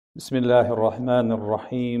بسم الله الرحمن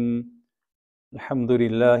الرحيم الحمد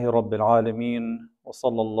لله رب العالمين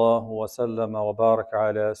وصلى الله وسلم وبارك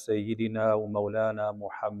على سيدنا ومولانا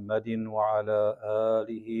محمد وعلى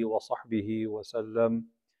آله وصحبه وسلم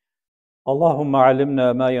اللهم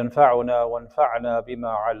علمنا ما ينفعنا وانفعنا بما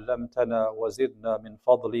علمتنا وزدنا من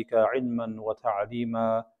فضلك علما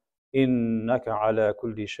وتعليما إنك على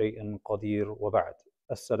كل شيء قدير وبعد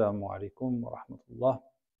السلام عليكم ورحمة الله.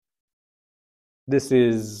 This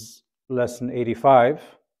is lesson 85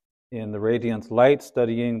 in the Radiant Light,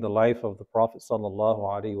 studying the life of the Prophet sallallahu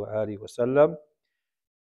alaihi wasallam.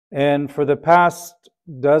 And for the past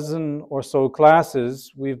dozen or so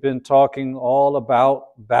classes, we've been talking all about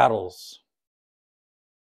battles.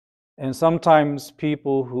 And sometimes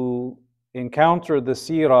people who encounter the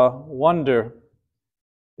Seerah wonder,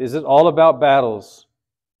 is it all about battles?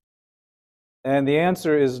 And the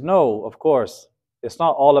answer is no, of course. It's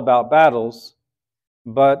not all about battles,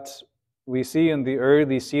 but we see in the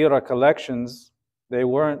early Seerah collections, they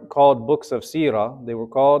weren't called books of Seerah, they were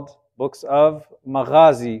called books of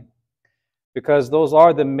Maghazi, because those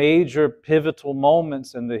are the major pivotal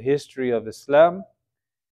moments in the history of Islam.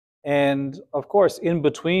 And of course, in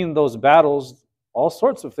between those battles, all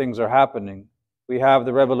sorts of things are happening. We have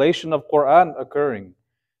the revelation of Quran occurring.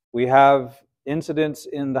 We have incidents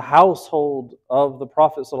in the household of the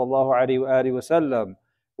Prophet ﷺ.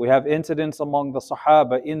 We have incidents among the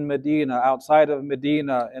Sahaba in Medina, outside of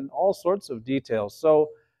Medina, and all sorts of details. So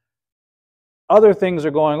other things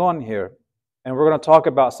are going on here. And we're going to talk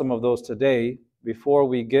about some of those today before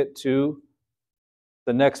we get to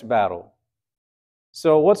the next battle.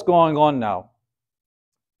 So what's going on now?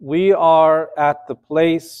 We are at the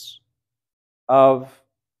place in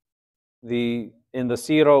the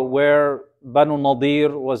Seerah where Banu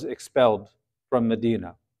Nadir was expelled from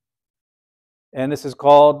Medina. And this is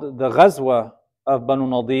called the Ghazwa of Banu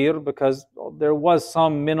Nadir because there was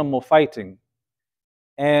some minimal fighting.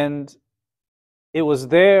 And it was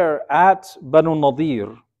there at Banu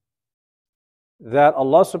Nadir that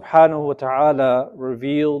Allah subhanahu wa ta'ala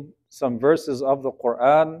revealed some verses of the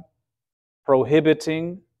Quran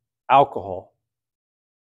prohibiting alcohol.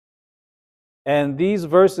 And these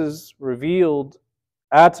verses revealed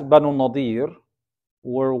at Banu Nadir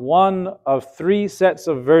were one of three sets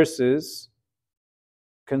of verses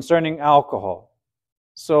concerning alcohol.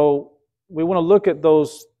 So we want to look at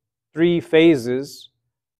those three phases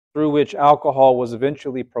through which alcohol was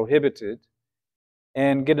eventually prohibited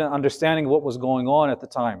and get an understanding of what was going on at the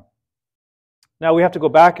time. Now we have to go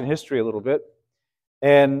back in history a little bit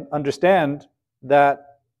and understand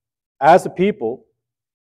that as a people,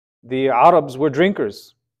 the Arabs were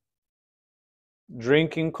drinkers.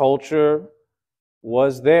 Drinking culture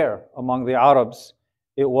was there among the Arabs.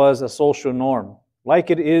 It was a social norm,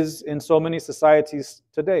 like it is in so many societies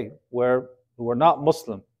today who are not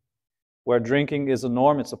Muslim, where drinking is a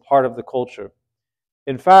norm, it's a part of the culture.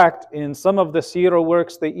 In fact, in some of the Seerah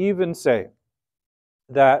works, they even say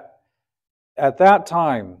that at that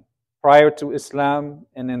time, prior to Islam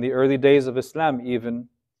and in the early days of Islam even,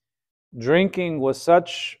 drinking was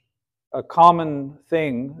such a common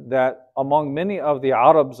thing that among many of the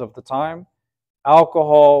Arabs of the time,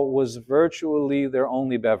 alcohol was virtually their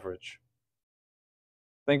only beverage.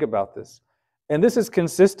 Think about this. And this is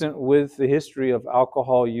consistent with the history of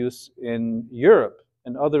alcohol use in Europe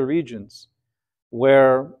and other regions,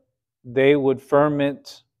 where they would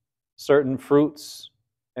ferment certain fruits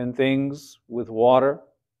and things with water,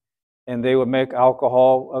 and they would make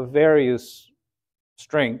alcohol of various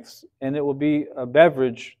strengths, and it would be a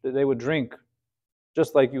beverage that they would drink,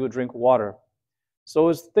 just like you would drink water.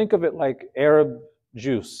 So think of it like Arab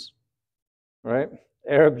juice, right?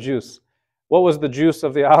 Arab juice. What was the juice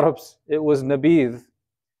of the Arabs? It was nabidh.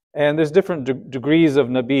 And there's different degrees of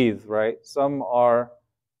nabidh, right? Some are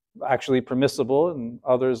actually permissible and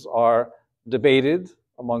others are debated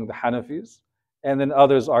among the Hanafis, and then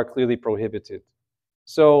others are clearly prohibited.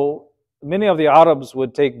 So many of the Arabs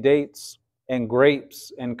would take dates and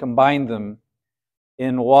grapes and combine them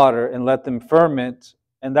in water and let them ferment,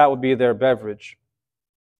 and that would be their beverage.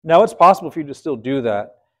 Now it's possible for you to still do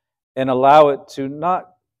that and allow it to not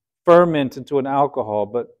ferment into an alcohol,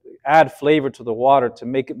 but add flavor to the water to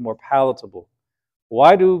make it more palatable.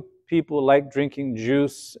 Why do people like drinking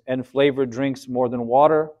juice and flavored drinks more than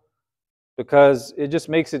water? Because it just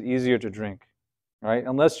makes it easier to drink, right?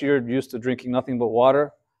 Unless you're used to drinking nothing but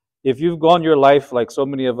water. If you've gone your life like so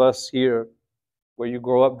many of us here, where you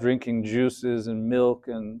grow up drinking juices and milk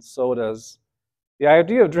and sodas, the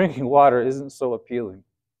idea of drinking water isn't so appealing.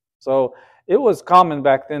 So it was common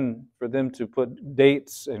back then for them to put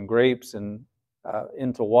dates and grapes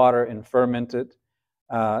into water and ferment it.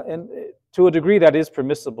 And to a degree that is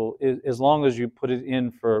permissible, as long as you put it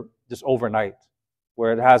in for just overnight,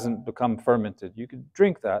 where it hasn't become fermented. You could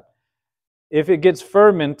drink that. If it gets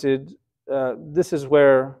fermented, this is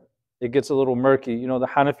where it gets a little murky. You know, the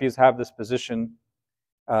Hanafis have this position.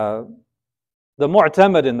 Uh, the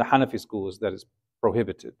mu'tamad in the Hanafi school is that it's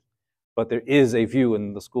prohibited. But there is a view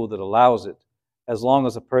in the school that allows it, as long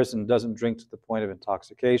as a person doesn't drink to the point of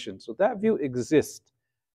intoxication. So that view exists,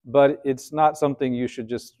 but it's not something you should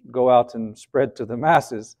just go out and spread to the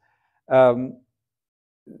masses. Um,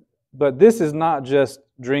 but this is not just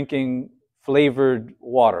drinking flavored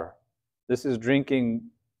water. This is drinking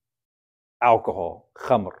alcohol,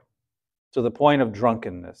 khamr, to the point of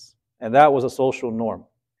drunkenness. And that was a social norm.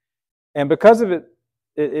 And because of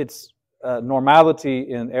its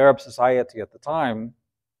normality in Arab society at the time,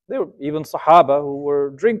 there were even Sahaba who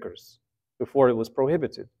were drinkers before it was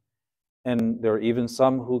prohibited. And there are even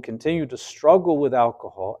some who continue to struggle with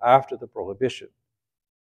alcohol after the prohibition.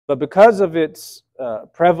 But because of its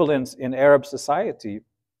prevalence in Arab society,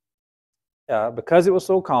 because it was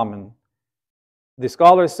so common, the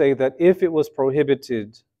scholars say that if it was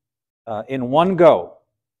prohibited in one go,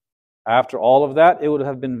 after all of that, it would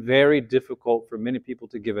have been very difficult for many people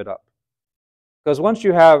to give it up. Because once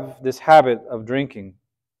you have this habit of drinking,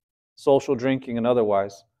 social drinking and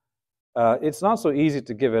otherwise, it's not so easy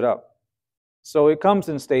to give it up. So it comes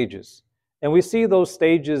in stages. And we see those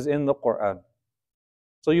stages in the Quran.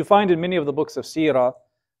 So you find in many of the books of Seerah,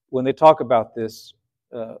 when they talk about this,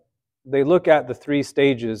 they look at the three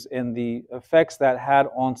stages and the effects that had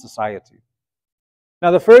on society. Now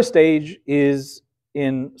the first stage is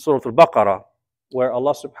in Surah Al-Baqarah, where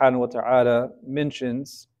Allah subhanahu wa ta'ala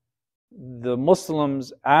mentions the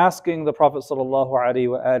Muslims asking the Prophet sallallahu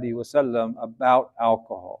alaihi wasallam about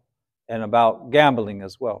alcohol and about gambling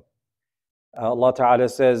as well. Allah Ta'ala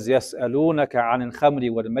says, يَسْأَلُونَكَ عَنِ الْخَمْرِ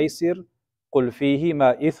وَالْمَيْسِرِ قُلْ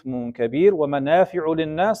فِيهِمَا إِثْمٌ كَبِيرٌ وَمَنَافِعُ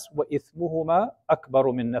لِلنَّاسِ وَإِثْمُهُمَا أَكْبَرُ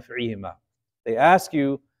مِنْ نَفْعِهِمَا. They ask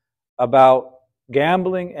you about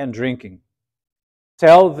gambling and drinking.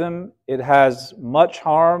 Tell them it has much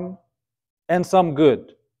harm and some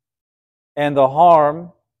good, and the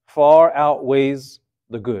harm far outweighs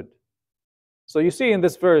the good. So you see in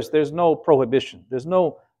this verse, there's no prohibition. There's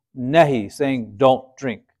no nahi saying don't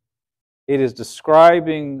drink. It is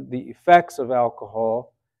describing the effects of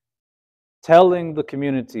alcohol, telling the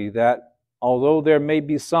community that although there may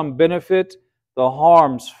be some benefit, the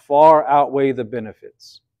harms far outweigh the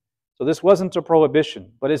benefits. So this wasn't a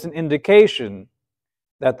prohibition, but it's an indication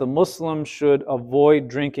that the Muslims should avoid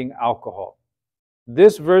drinking alcohol.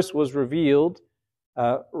 This verse was revealed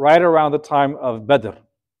right around the time of Badr.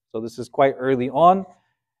 So this is quite early on.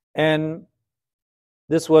 And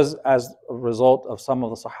this was as a result of some of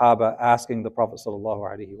the Sahaba asking the Prophet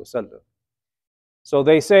ﷺ. So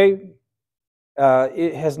they say,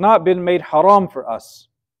 it has not been made haram for us,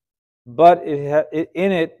 but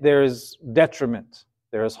in it there is detriment,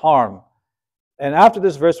 there is harm. And after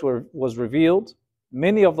this verse was revealed,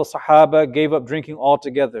 many of the Sahaba gave up drinking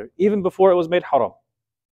altogether, even before it was made haram.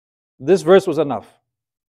 This verse was enough.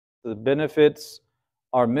 The benefits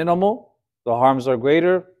are minimal, the harms are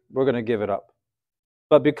greater, we're going to give it up.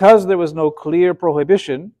 But because there was no clear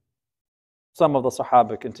prohibition, some of the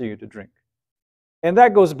Sahaba continued to drink. And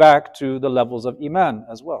that goes back to the levels of Iman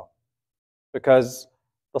as well. Because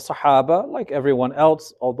the Sahaba, like everyone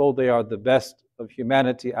else, although they are the best of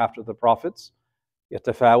humanity after the Prophets,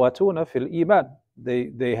 يَتَفَاوَتُونَ فِي الْإِيمَانِ.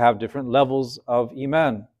 They have different levels of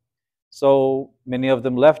Iman. So many of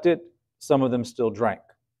them left it, some of them still drank.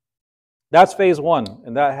 That's phase one,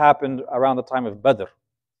 and that happened around the time of Badr.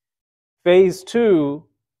 Phase two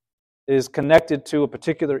is connected to a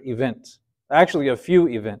particular event, actually a few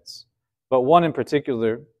events, but one in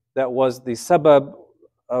particular that was the sabab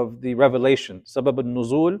of the revelation, sabab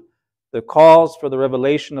al-nuzul, the cause for the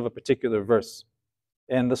revelation of a particular verse.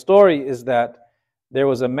 And the story is that there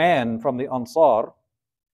was a man from the Ansar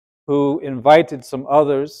who invited some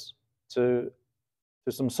others to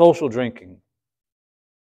some social drinking.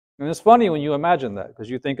 And it's funny when you imagine that, because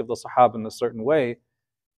you think of the Sahaba in a certain way.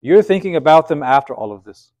 You're thinking about them after all of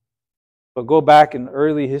this. But go back in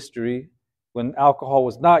early history, when alcohol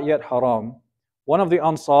was not yet haram, one of the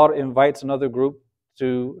Ansar invites another group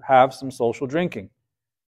to have some social drinking.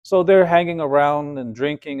 So they're hanging around and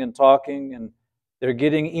drinking and talking, and they're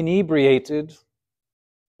getting inebriated,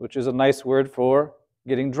 which is a nice word for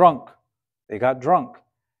getting drunk. They got drunk.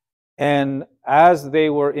 And as they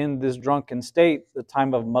were in this drunken state, the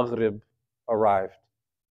time of Maghrib arrived.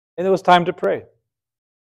 And it was time to pray.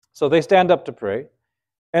 So they stand up to pray.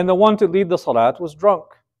 And the one to lead the salat was drunk.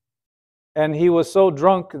 And he was so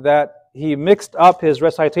drunk that he mixed up his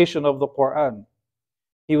recitation of the Quran.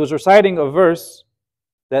 He was reciting a verse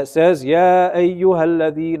that says, Ya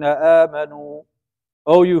ayyuhalladhina amanu,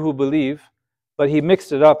 O you who believe, but he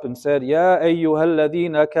mixed it up and said, Ya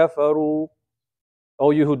ayyuhalladhina kafaru,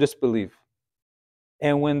 O you who disbelieve.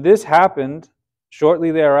 And when this happened,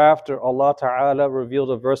 shortly thereafter, Allah Ta'ala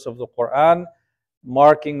revealed a verse of the Quran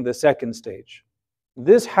marking the second stage.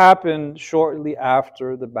 This happened shortly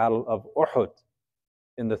after the Battle of Uhud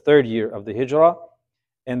in the third year of the Hijra.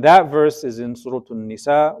 And that verse is in Surah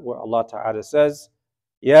An-Nisa, where Allah Ta'ala says,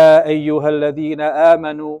 Ya ayyuhalladhina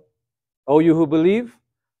amanu, O you who believe,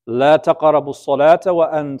 La taqarabu salata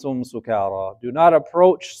wa antum sukara. Do not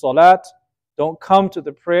approach salat, don't come to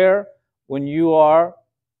the prayer when you are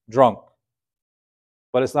drunk.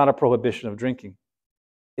 But it's not a prohibition of drinking.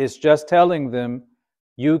 It's just telling them,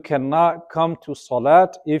 you cannot come to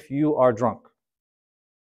salat if you are drunk.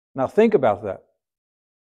 Now think about that.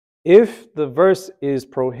 If the verse is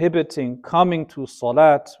prohibiting coming to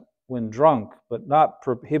salat when drunk, but not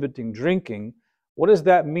prohibiting drinking, what does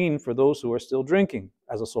that mean for those who are still drinking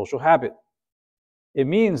as a social habit? It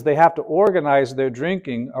means they have to organize their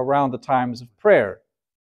drinking around the times of prayer.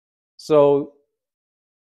 So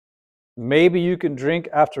maybe you can drink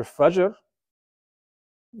after Fajr,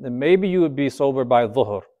 then maybe you would be sober by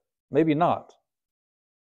Dhuhr. Maybe not.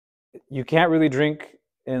 You can't really drink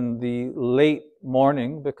in the late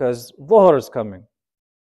morning because Dhuhr is coming.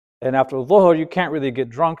 And after Dhuhr, you can't really get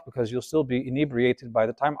drunk because you'll still be inebriated by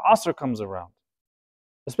the time Asr comes around.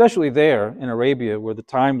 Especially there in Arabia where the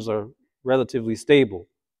times are relatively stable,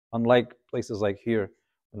 unlike places like here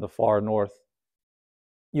in the far north.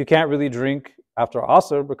 You can't really drink after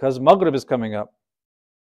Asr because Maghrib is coming up.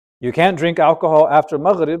 You can't drink alcohol after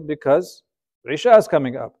Maghrib because Isha is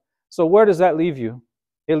coming up. So where does that leave you?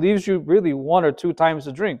 It leaves you really one or two times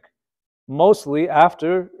to drink, mostly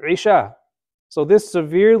after Isha. So this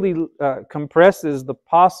severely compresses the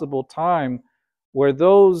possible time where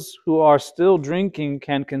those who are still drinking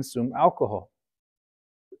can consume alcohol.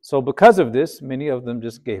 So because of this, many of them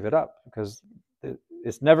just gave it up because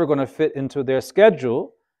it's never going to fit into their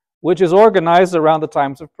schedule, which is organized around the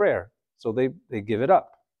times of prayer. So they give it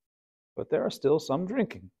up. But there are still some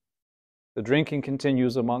drinking. The drinking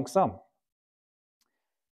continues among some.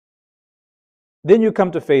 Then you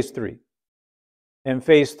come to phase 3. And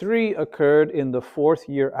phase 3 occurred in the 4th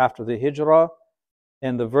year after the Hijrah,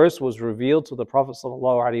 and the verse was revealed to the Prophet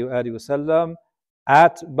ﷺ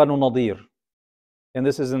at Banu Nadir. And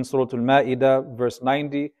this is in Surah Al-Ma'idah, verse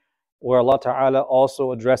 90, where Allah Ta'ala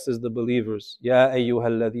also addresses the believers. Ya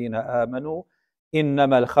ayyuhalladhina amanu,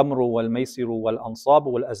 إنما الخمر والميسر والأنصاب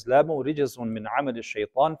والأزلام رجس من عمل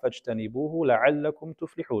الشيطان فاجتنبوه لعلكم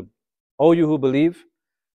تفلحون. O you who believe,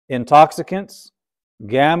 intoxicants,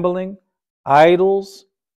 gambling, idols,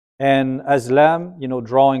 and azlam,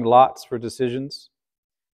 drawing lots for decisions,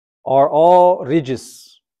 are all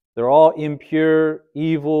rijis. They're all impure,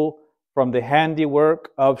 evil, from the handiwork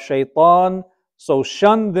of shaitan. So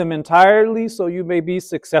shun them entirely so you may be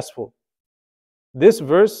successful. This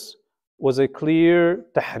verse was a clear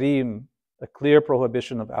tahrim, a clear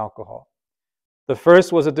prohibition of alcohol. The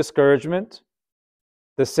first was a discouragement.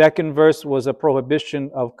 The second verse was a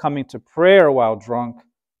prohibition of coming to prayer while drunk.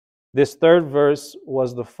 This third verse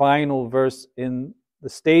was the final verse in the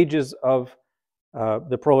stages of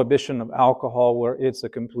the prohibition of alcohol, where it's a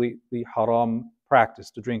completely haram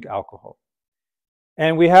practice to drink alcohol.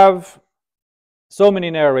 And we have so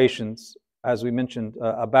many narrations, as we mentioned,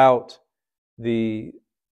 about the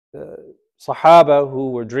Sahaba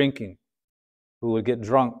who were drinking, who would get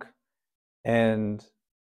drunk, and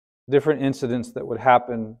different incidents that would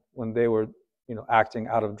happen when they were, acting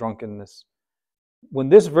out of drunkenness. When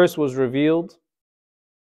this verse was revealed,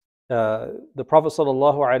 the Prophet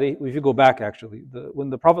ﷺ, if you go back actually, when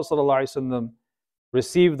the Prophet ﷺ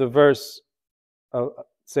received the verse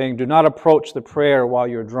saying, do not approach the prayer while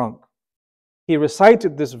you're drunk, he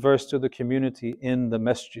recited this verse to the community in the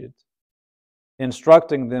masjid,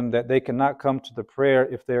 instructing them that they cannot come to the prayer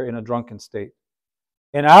if they're in a drunken state.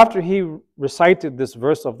 And after he recited this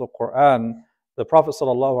verse of the Quran, the Prophet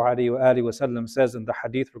ﷺ says in the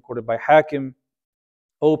hadith recorded by Hakim,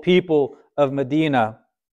 O people of Medina,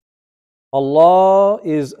 Allah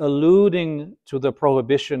is alluding to the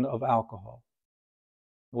prohibition of alcohol.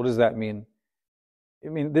 What does that mean?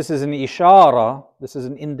 This is an ishara, this is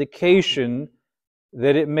an indication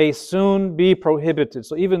that it may soon be prohibited.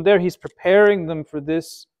 So even there, he's preparing them for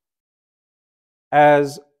this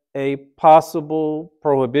as a possible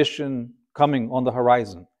prohibition coming on the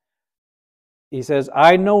horizon. He says,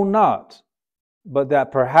 I know not, but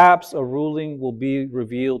that perhaps a ruling will be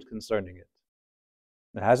revealed concerning it.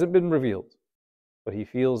 It hasn't been revealed, but he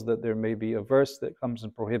feels that there may be a verse that comes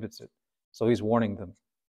and prohibits it. So he's warning them.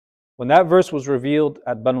 When that verse was revealed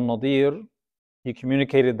at Banu Nadir, he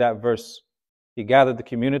communicated that verse. He gathered the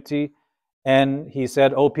community and he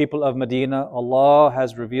said, O people of Medina, Allah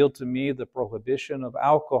has revealed to me the prohibition of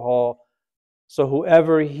alcohol. So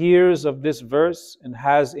whoever hears of this verse and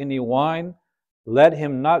has any wine, let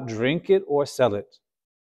him not drink it or sell it.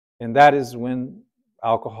 And that is when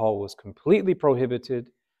alcohol was completely prohibited.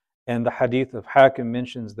 And the hadith of Hakim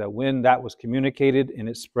mentions that when that was communicated and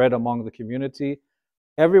it spread among the community,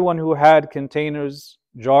 everyone who had containers,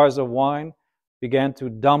 jars of wine, began to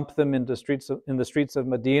dump them in the streets of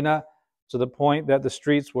Medina, to the point that the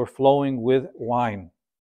streets were flowing with wine,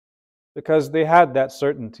 because they had that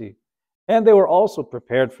certainty. And they were also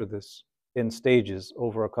prepared for this in stages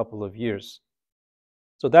over a couple of years.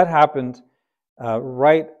 So that happened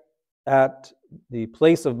right at the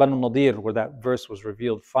place of Banu Nadir, where that verse was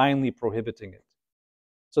revealed, finally prohibiting it.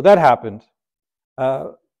 So that happened.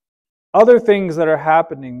 Other things that are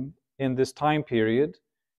happening in this time period,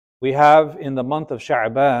 we have in the month of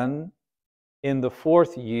Sha'ban, in the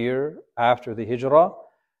 4th year after the Hijra,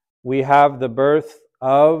 we have the birth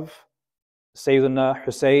of Sayyidina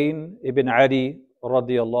Husayn ibn Ali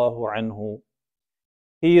radiyallahu anhu.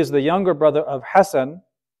 He is the younger brother of Hasan,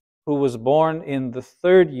 who was born in the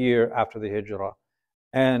 3rd year after the Hijra.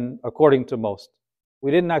 And according to most,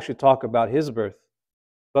 we didn't actually talk about his birth.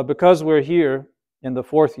 But because we're here in the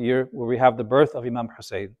 4th year where we have the birth of Imam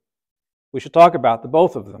Husayn, we should talk about the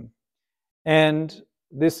both of them. And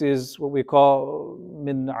this is what we call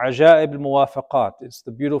min ajaib al-muwafaqat. It's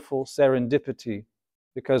the beautiful serendipity,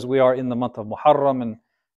 because we are in the month of Muharrum and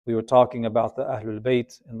we were talking about the Ahlul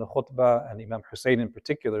Bayt in the khutbah and Imam Husayn in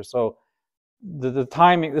particular. So the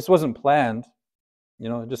timing, this wasn't planned,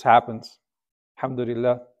 it just happens.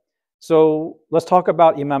 Alhamdulillah. So let's talk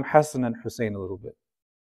about Imam Hasan and Husayn a little bit,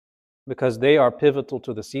 because they are pivotal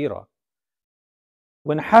to the seerah.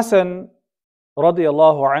 When Hasan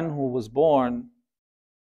radiallahu anhu was born,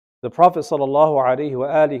 the Prophet sallallahu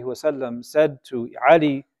alaihi wasallam said to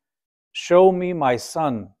Ali, show me my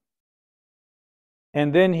son.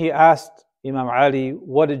 And then he asked Imam Ali,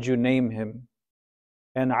 what did you name him?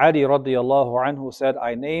 And Ali radiallahu anhu said,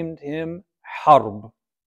 I named him Harb.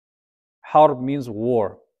 Harb means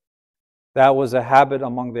war. That was a habit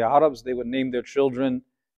among the Arabs. They would name their children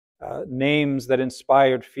names that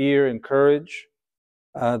inspired fear and courage.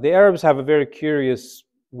 The Arabs have a very curious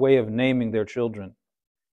way of naming their children.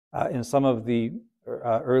 In some of the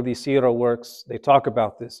early Seerah works, they talk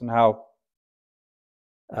about this and how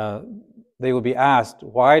they will be asked,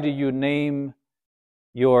 why do you name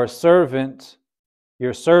your servants,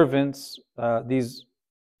 these,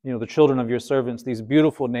 the children of your servants, these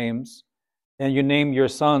beautiful names, and you name your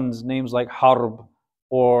sons names like Harb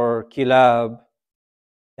or Kilab?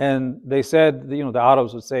 And they said, the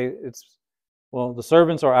Arabs would say, the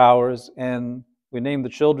servants are ours, and we name the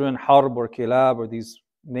children Harb or Kilab, or these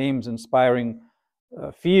names inspiring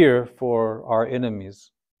fear for our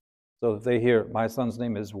enemies. So if they hear, my son's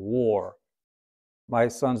name is War, my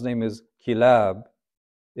son's name is Kilab,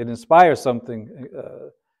 it inspires something,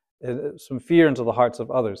 some fear into the hearts of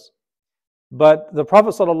others. But the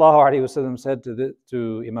Prophet ﷺ said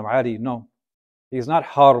to Imam Ali, no, he's not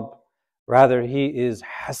Harb, rather he is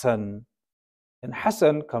Hasan. And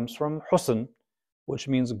Hasan comes from Husn, which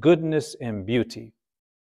means goodness and beauty.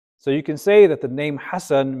 So you can say that the name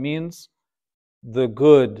Hasan means the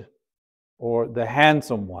good or the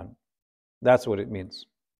handsome one. That's what it means.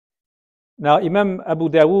 Now, Imam Abu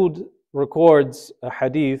Dawood records a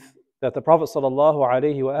hadith that the Prophet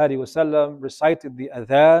ﷺ recited the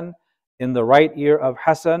adhan in the right ear of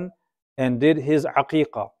Hasan and did his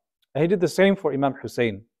aqiqah. And he did the same for Imam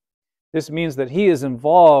Husayn. This means that he is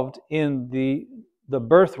involved in the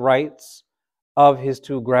birthrights of his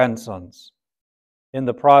 2 grandsons, in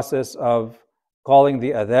the process of calling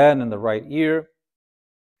the adhan in the right ear,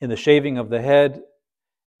 in the shaving of the head,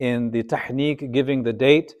 in the tahniq, giving the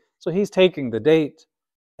date. So he's taking the date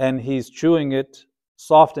and he's chewing it,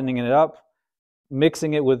 softening it up,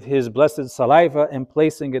 mixing it with his blessed saliva and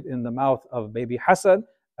placing it in the mouth of baby Hasan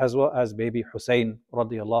as well as baby Husayn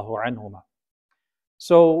radiallahu anhuma.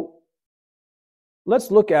 So let's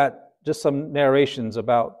look at just some narrations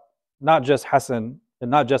about not just Hasan and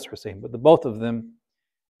not just Husayn, but the both of them,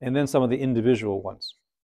 and then some of the individual ones.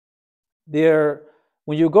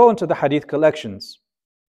 When you go into the hadith collections,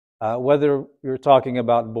 whether you're talking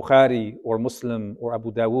about Bukhari or Muslim or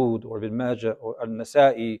Abu Dawood or Ibn Majah or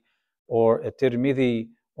Al-Nasa'i or At-Tirmidhi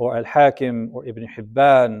or Al-Hakim or Ibn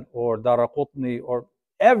Hibban or Daraqutni, or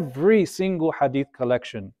every single hadith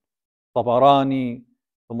collection, Tabarani,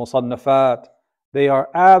 the Musannafat, they are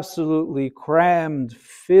absolutely crammed,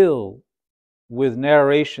 filled with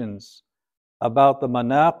narrations about the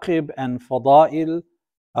manaqib and fada'il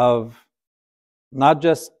of not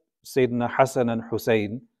just Sayyidina Hasan and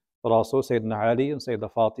Husayn, but also Sayyidina Ali and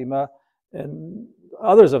Sayyidina Fatima and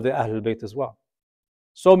others of the Ahlul Bayt as well.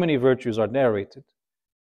 So many virtues are narrated.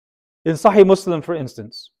 In Sahih Muslim, for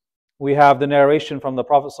instance, we have the narration from the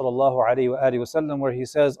Prophet ﷺ where he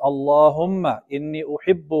says, Allahumma inni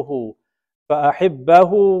uhibbuhu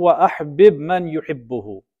fa'ahibbahu wa ahbib man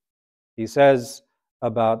yuhibbuhu. He says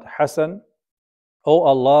about Hasan, O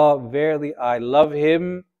Allah, verily I love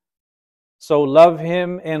him, so love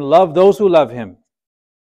him and love those who love him.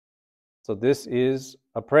 So this is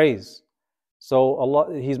a praise. So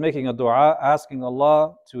Allah, he's making a dua, asking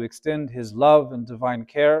Allah to extend his love and divine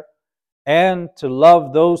care and to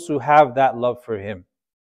love those who have that love for him.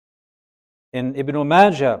 In Ibn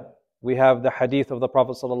Majah, we have the hadith of the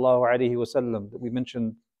Prophet ﷺ that we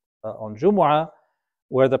mentioned on Jumu'ah,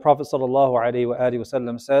 where the Prophet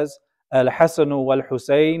ﷺ says, Al-Hasanu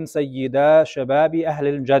wal-Husayn sayyida shababi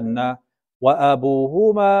ahli al-jannah wa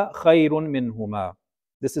abuhuma khayrun minhuma.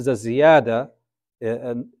 This is a ziyada,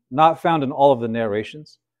 not found in all of the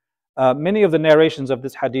narrations. Many of the narrations of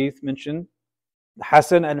this hadith mention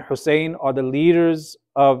Hasan and Husayn are the leaders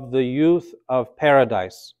of the youth of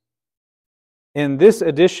paradise. In this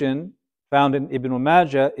edition, found in Ibn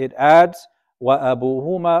Majah, it adds,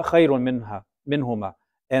 وَأَبُوهُمَا خَيْرٌ مِنْهُمَا,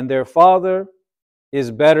 and their father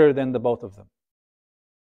is better than the both of them.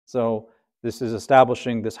 So this is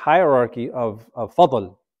establishing this hierarchy of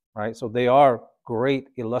fadl, right? So they are great,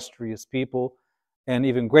 illustrious people, and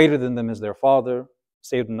even greater than them is their father,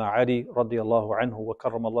 Sayyidina Ali radiyallahu anhu wa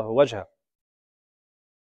karramallahu wajha.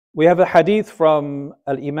 We have a hadith from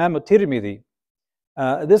Al-Imam al-Tirmidhi.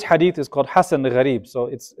 This hadith is called Hasan Gharib, so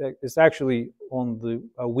it's actually on the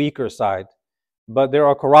weaker side. But there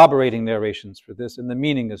are corroborating narrations for this, and the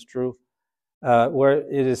meaning is true. Where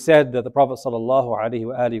it is said that the Prophet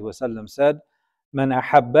ﷺ said, من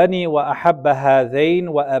أحبني وأحب هذين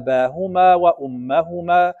وأباهما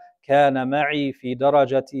وأمهما كان معي في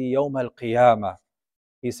درجتي يوم القيامة.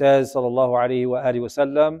 He says, sallallahu alaihi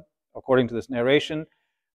wasallam, according to this narration,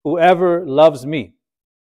 whoever loves me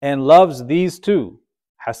and loves these two,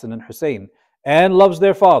 Hasan and Husayn, and loves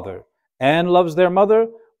their father and loves their mother,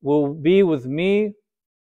 will be with me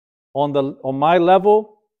on my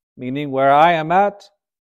level, meaning where I am at,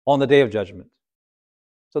 on the Day of Judgment.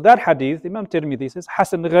 So that hadith, Imam Tirmidhi says,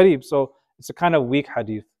 Hasan Gharib, so it's a kind of weak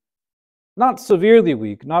hadith. Not severely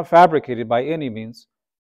weak, not fabricated by any means,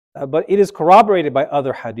 but it is corroborated by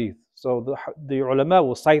other hadith. So the ulama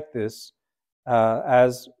will cite this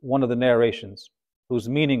as one of the narrations whose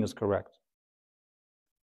meaning is correct.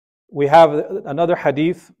 We have another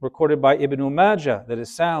hadith recorded by Ibn Majah that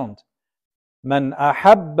is sound. من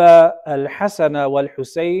أحب الحسن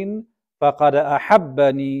والحسين فقد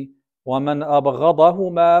أحبني ومن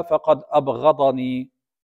أبغضهما فقد أبغضني.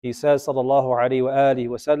 He says, sallallahu alaihi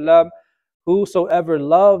wasallam, whosoever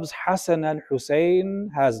loves Hasan and Husayn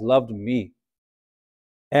has loved me,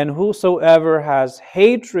 and whosoever has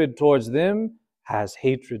hatred towards them has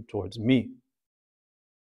hatred towards me.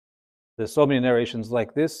 There's so many narrations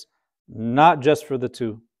like this, not just for the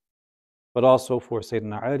two, but also for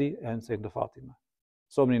Sayyidina Ali and Sayyidina Fatima.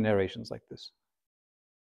 So many narrations like this.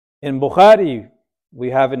 In Bukhari, we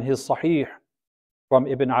have in his Sahih from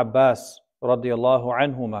Ibn Abbas radiyallahu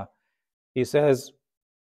anhuma, he says,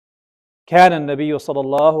 كان النبي صلى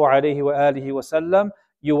الله عليه وآله وسلم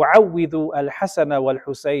يعوذ الحسن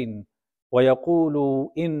والحسين ويقول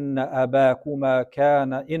إن أباكما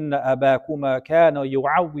كان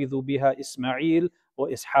يعوذ بها إسماعيل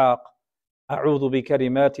وإسحاق أعوذ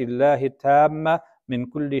بكلمات الله التامة من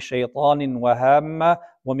كل شيطان وهامة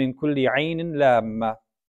ومن كل عين لامة.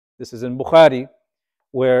 This is in Bukhari,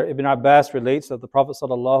 where Ibn Abbas relates that the Prophet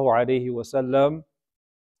ﷺ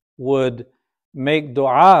would make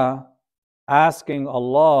dua asking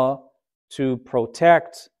Allah to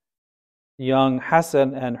protect young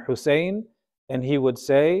Hasan and Husayn, and he would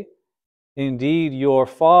say, indeed your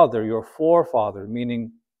father, your forefather,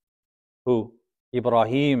 meaning who?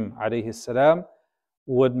 Ibrahim alayhi salam,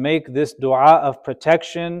 would make this dua of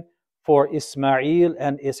protection for Ismail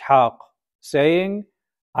and Ishaq, saying,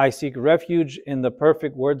 I seek refuge in the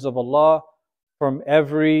perfect words of Allah from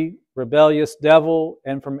every rebellious devil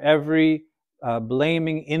and from every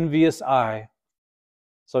blaming, envious eye.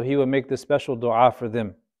 So he would make this special dua for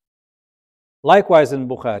them. Likewise in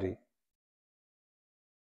Bukhari,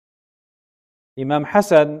 Imam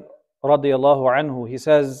Hasan radiyallahu anhu, he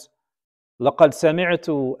says, لقد سمعت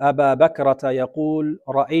أبا بكرة يقول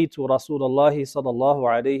رأيت رسول الله صلى الله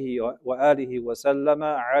عليه وآله وسلم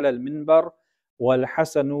على المنبر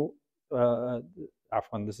والحسن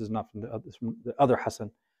عفوا this is not from the other Hasan.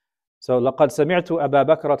 So لقد سمعت أبا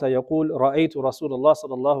بكرة يقول رأيت رسول الله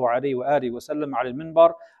صلى الله عليه وآله وسلم على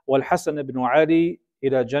المنبر والحسن بن علي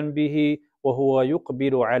إلى جنبه وهو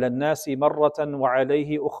يقبل على الناس مرة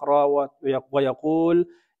وعليه أخرى ويقول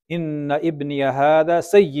إن ابني هذا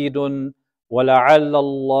سيد ولعل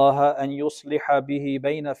الله أن يصلح به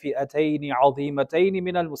بين فئتين عظيمتين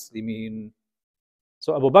من المسلمين.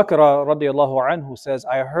 So Abu Bakr radiallahu anhu says,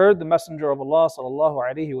 I heard the Messenger of Allah sallallahu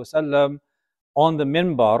alayhi wasallam on the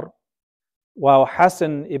minbar while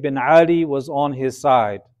Hasan ibn Ali was on his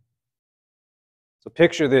side. So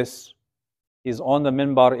picture this. He's on the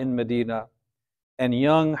minbar in Medina, and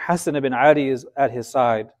young Hasan ibn Ali is at his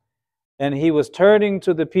side. And he was turning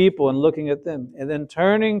to the people and looking at them, and then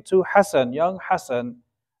turning to Hasan, young Hasan,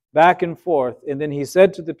 back and forth. And then he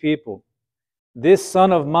said to the people, this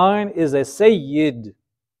son of mine is a Sayyid,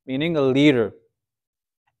 meaning a leader.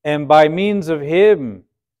 And by means of him,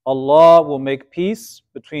 Allah will make peace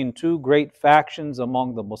between two great factions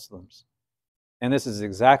among the Muslims. And this is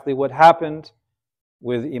exactly what happened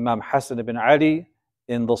with Imam Hasan ibn Ali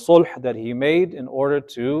in the sulh that he made in order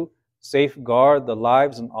to safeguard the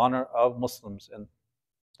lives and honor of Muslims and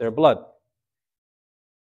their blood.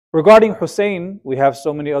 Regarding Husayn, we have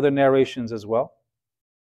so many other narrations as well.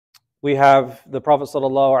 We have the Prophet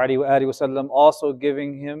ﷺ also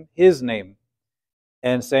giving him his name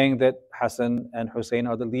and saying that Hasan and Husayn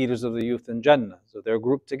are the leaders of the youth in Jannah. So they're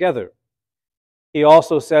grouped together. He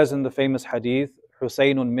also says in the famous hadith,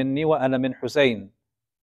 Husaynun minni wa ana min Husayn.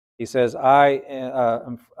 He says,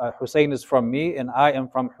 Husayn is from me and I am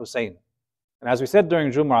from Husayn. And as we said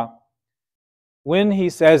during Jum'ah, when he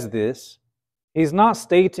says this, he's not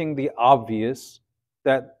stating the obvious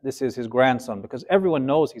that this is his grandson, because everyone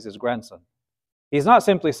knows he's his grandson. He's not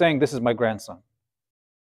simply saying, this is my grandson.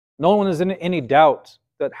 No one is in any doubt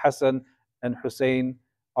that Hasan and Husayn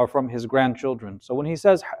are from his grandchildren. So when he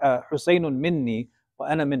says, Husaynun minni wa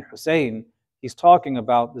ana min Husayn, he's talking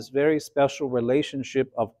about this very special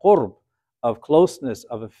relationship of qurb, of closeness,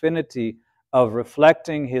 of affinity, of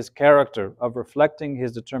reflecting his character, of reflecting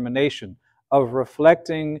his determination, of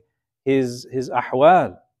reflecting his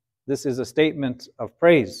ahwal. This is a statement of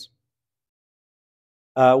praise.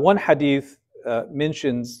 One hadith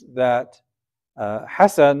mentions that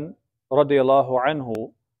Hasan radiallahu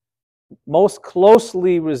anhu most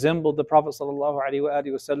closely resembled the Prophet sallallahu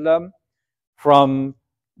alaihi wasallam from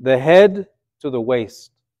the head to the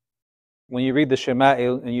waist. When you read the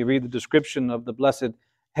Shama'il and you read the description of the blessed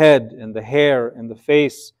head and the hair and the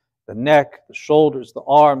face, the neck, the shoulders, the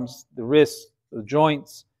arms, the wrists, the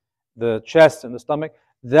joints, the chest and the stomach,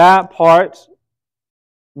 that part,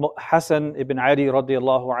 Hasan ibn Ali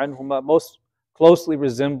radiallahu anhuma most closely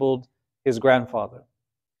resembled his grandfather.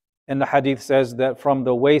 And the hadith says that from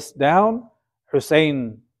the waist down,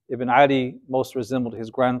 Husayn ibn Ali most resembled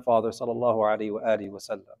his grandfather sallallahu alaihi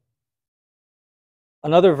wasallam.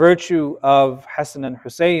 Another virtue of Hasan and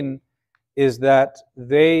Husayn is that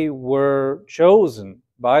they were chosen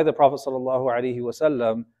by the Prophet sallallahu alaihi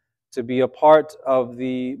wasallam to be a part of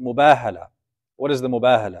the mubahala. What is the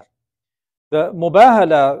mubahala? The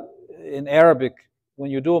mubahala in Arabic, when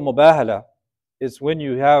you do a mubahala, is when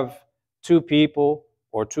you have two people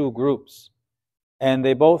or two groups and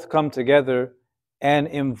they both come together and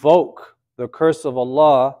invoke the curse of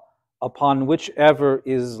Allah upon whichever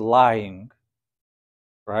is lying.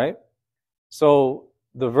 Right? So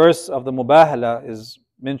the verse of the mubahala is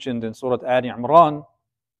mentioned in Surah Ali Imran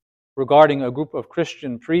regarding a group of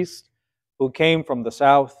Christian priests who came from the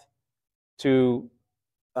south to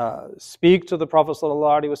speak to the Prophet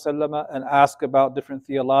ﷺ and ask about different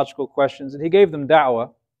theological questions. And he gave them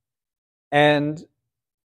da'wah. And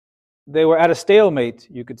they were at a stalemate,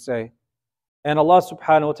 you could say. And Allah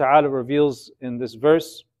subhanahu wa ta'ala reveals in this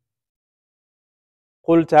verse,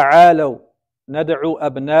 قُلْ تَعَالَوْا ندعو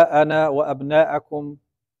أبناءنا وأبناءكم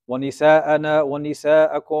ونساءنا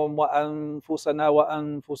ونساءكم وأنفسنا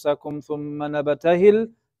وأنفسكم ثم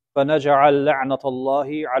نبتهل فنجعل لعنة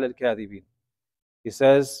الله على الكاذبين. He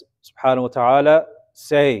says, subhanahu wa ta'ala,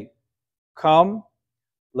 say, come,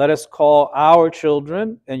 let us call our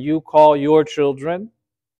children and you call your children.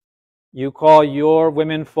 You call your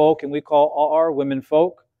women folk and we call our women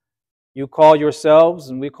folk. You call yourselves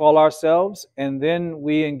and we call ourselves, and then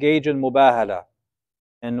we engage in mubahala.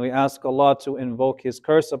 And we ask Allah to invoke His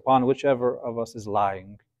curse upon whichever of us is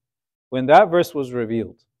lying. When that verse was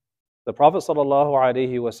revealed, the Prophet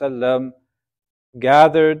ﷺ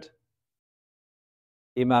gathered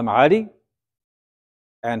Imam Ali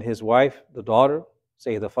and his wife, the daughter,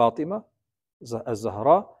 Sayyidah Fatima,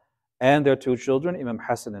 Az-Zahra, and their two children, Imam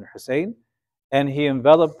Hasan and Husayn. And he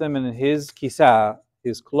enveloped them in his kisa,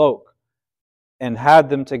 his cloak, and had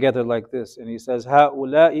them together like this. And he says,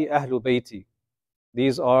 Ha'ula'i ahlu bayti.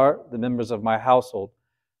 These are the members of my household.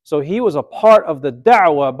 So he was a part of the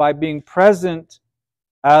da'wah by being present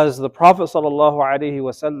as the Prophet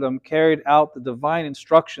ﷺ carried out the divine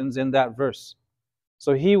instructions in that verse.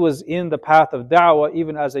 So he was in the path of da'wah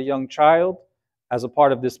even as a young child, as a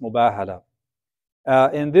part of this mubahala.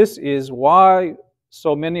 And this is why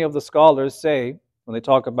so many of the scholars say, when they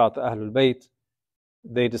talk about the Ahlul Bayt,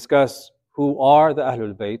 they discuss who are the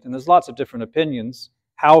Ahlul Bayt, and there's lots of different opinions.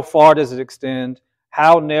 How far does it extend?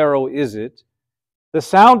 How narrow is it? The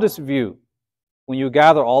soundest view, when you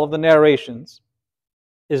gather all of the narrations,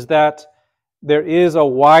 is that there is a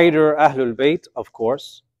wider Ahlul Bayt, of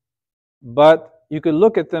course, but you could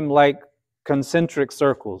look at them like concentric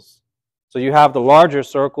circles. So you have the larger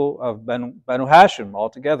circle of Banu Hashim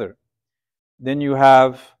altogether. Then you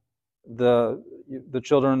have the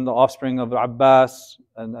children, the offspring of Abbas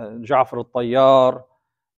and Ja'far al-Tayyar,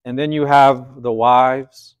 and then you have the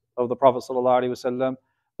wives of the Prophet ﷺ.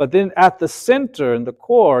 But then at the center, in the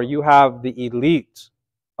core, you have the elite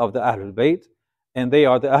of the Ahlul Bayt, and they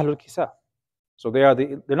are the Ahlul Kisa. So they're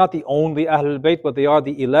not the only Ahlul Bayt, but they are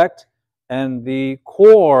the elect and the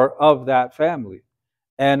core of that family.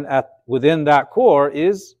 And within that core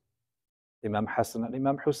is Imam Hasan and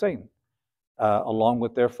Imam Husayn, along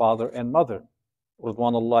with their father and mother.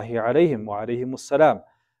 Ridwanullahi alayhim wa alayhimus salam.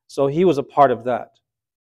 So he was a part of that.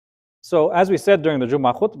 So as we said during the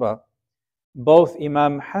Jummah khutbah, both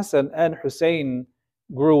Imam Hasan and Husayn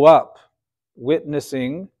grew up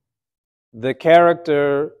witnessing the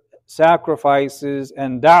character, sacrifices,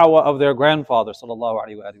 and da'wah of their grandfather, sallallahu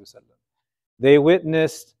alaihi wasallam. They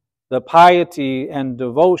witnessed the piety and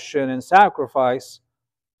devotion and sacrifice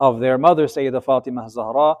of their mother, Sayyidah Fatima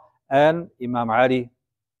Zahra, and Imam Ali.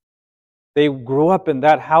 They grew up in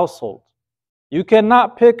that household. You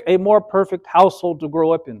cannot pick a more perfect household to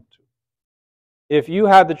grow up into. If you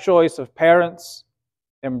had the choice of parents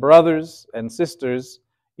and brothers and sisters,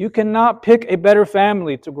 you cannot pick a better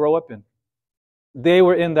family to grow up in. They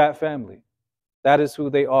were in that family. That is who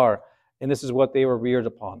they are, and this is what they were reared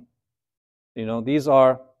upon. You know, these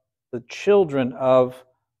are the children of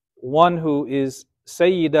one who is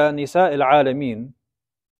Sayyida Nisa al-Alameen,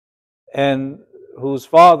 and whose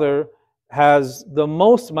father has the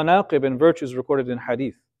most manaqib and virtues recorded in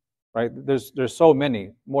hadith. Right? There's so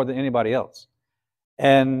many, more than anybody else.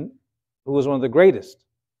 And who was one of the greatest.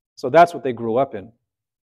 So that's what they grew up in.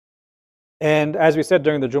 And as we said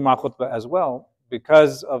during the Jummah khutbah as well,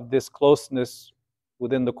 because of this closeness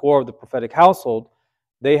within the core of the prophetic household,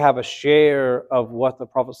 they have a share of what the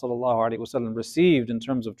Prophet ﷺ received in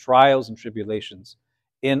terms of trials and tribulations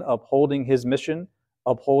in upholding his mission,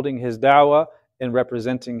 upholding his da'wah, and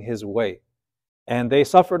representing his way. And they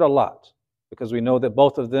suffered a lot, because we know that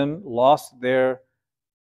both of them lost their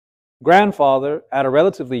grandfather at a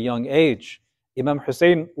relatively young age. Imam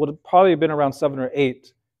Husayn would have probably been around 7 or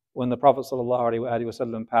 8 when the Prophet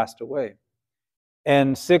ﷺ passed away.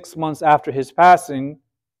 And 6 months after his passing,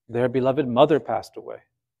 their beloved mother passed away.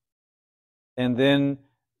 And then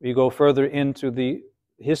we go further into the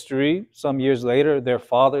history, some years later, their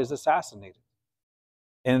father is assassinated.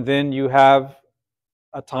 And then you have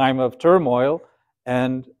a time of turmoil,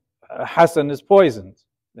 and Hasan is poisoned.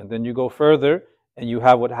 And then you go further, and you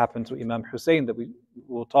have what happened to Imam Husayn that we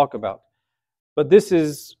will talk about. But this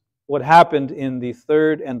is what happened in the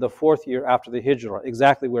 3rd and the 4th year after the Hijra,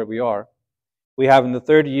 exactly where we are. We have in the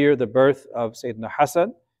 3rd year the birth of Sayyidina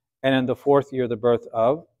Hasan, and in the 4th year the birth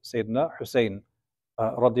of Sayyidina Husayn,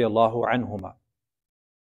 radiyallahu anhuma.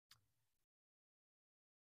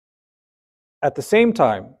 At the same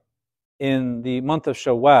time, in the month of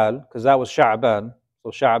Shawwal, because that was Sha'ban, so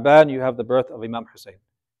Sha'ban you have the birth of Imam Husayn.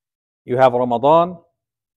 You have Ramadan,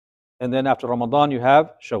 and then after Ramadan you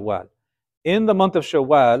have Shawwal. In the month of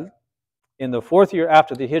Shawwal, in the 4th year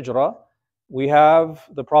after the Hijra, we have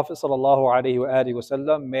the Prophet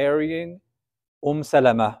ﷺ marrying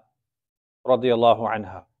Salama, radiyallahu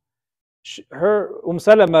anha. Her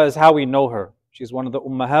Salama is how we know her. She's one of the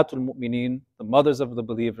Ummahatul Mu'mineen, the mothers of the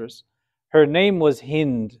believers. Her name was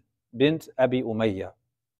Hind bint Abi Umayyah.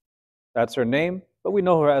 That's her name, but we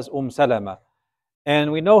know her as Salama.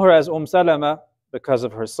 And we know her as Salama because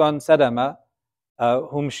of her son Salama,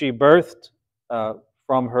 whom she birthed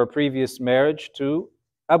from her previous marriage to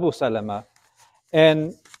Abu Salama.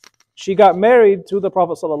 And she got married to the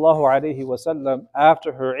Prophet ﷺ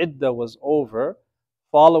after her iddah was over,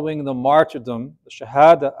 following the martyrdom, the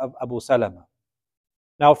shahada of Abu Salama.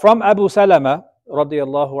 Now, from Abu Salama,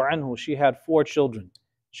 radiallahu anhu, she had 4 children.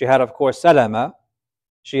 She had, of course, Salama.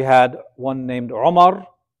 She had one named Umar,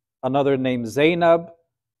 another named Zainab,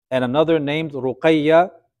 and another named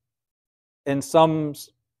Ruqayya. And some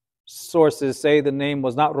sources say the name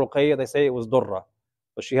was not Ruqayya, they say it was Durra.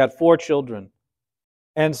 But she had 4 children.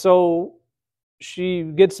 And so she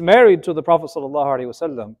gets married to the Prophet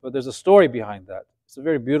ﷺ, but there's a story behind that. It's a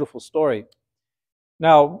very beautiful story.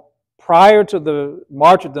 Now, prior to the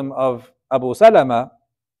martyrdom of Abu Salama,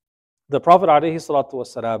 the Prophet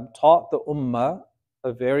ﷺ taught the Ummah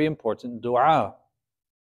a very important dua.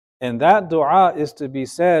 And that dua is to be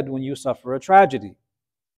said when you suffer a tragedy.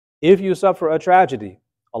 If you suffer a tragedy,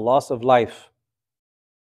 a loss of life,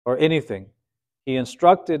 or anything, he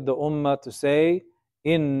instructed the Ummah to say,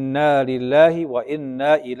 Inna lillahi wa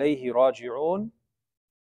inna ilayhi raji'un.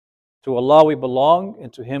 To Allah we belong,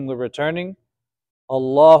 and to Him we're returning.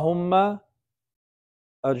 Allahumma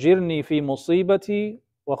ajirni fi musibati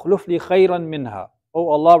wa khulufli khayran minha. Oh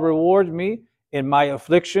Allah, reward me in my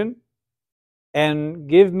affliction and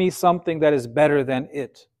give me something that is better than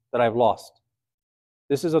it that I've lost.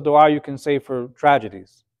 This is a dua you can say for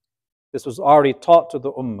tragedies. This was already taught to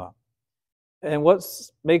the Ummah. And what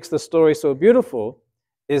makes the story so beautiful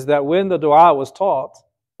is that when the dua was taught,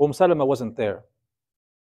 Salama wasn't there.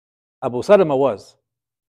 Abu Salama was.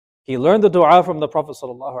 He learned the dua from the Prophet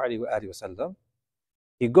ﷺ.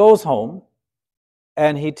 He goes home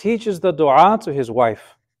and he teaches the dua to his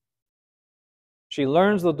wife. She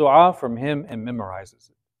learns the dua from him and memorizes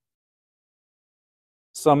it.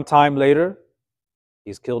 Some time later,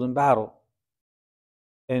 he's killed in battle.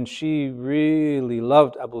 And she really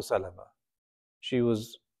loved Abu Salama. He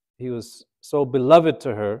was so beloved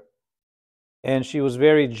to her, and she was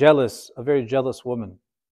very jealous, a very jealous woman.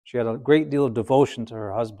 She had a great deal of devotion to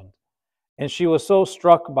her husband. And she was so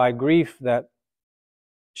struck by grief that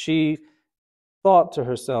she thought to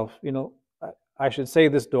herself, I should say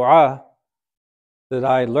this dua that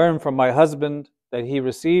I learned from my husband, that he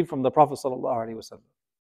received from the Prophet ﷺ.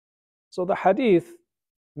 So the hadith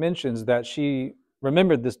mentions that she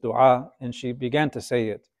remembered this dua and she began to say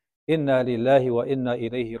it. Inna lillahi wa inna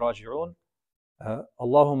ilayhi raji'un.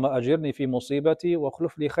 Allahumma ajirni fi musibati wa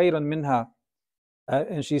khulufli khayran minha.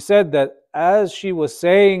 And she said that as she was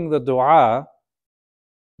saying the dua,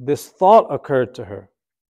 this thought occurred to her.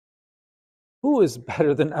 Who is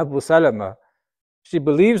better than Abu Salama? She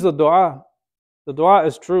believes the dua. The dua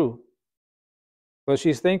is true. But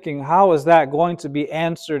she's thinking, how is that going to be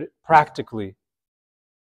answered practically?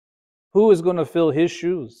 Who is going to fill his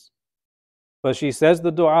shoes? But she says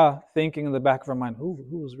the dua, thinking in the back of her mind,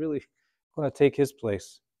 who is really going to take his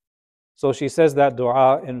place? So she says that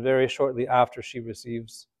dua, and very shortly after she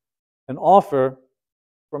receives an offer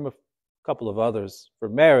from a couple of others for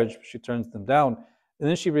marriage. She turns them down. And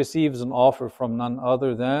then she receives an offer from none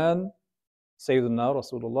other than Sayyidina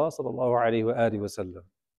Rasulullah sallallahu alayhi wa alihi wa sallam.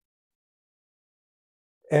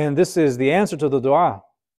 And this is the answer to the dua.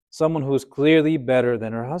 Someone who is clearly better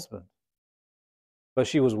than her husband. But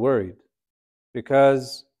she was worried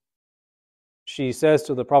because she says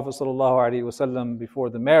to the Prophet ﷺ before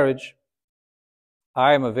the marriage,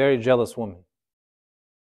 I am a very jealous woman.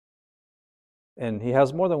 And he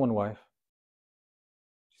has more than one wife.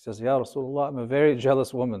 She says, Ya Rasulullah, I'm a very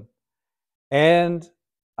jealous woman. And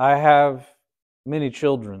I have many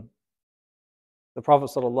children. The Prophet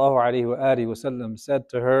ﷺ said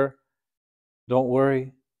to her, don't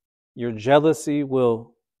worry, your jealousy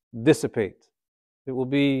will dissipate. It will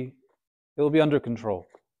be under control.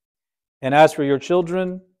 And as for your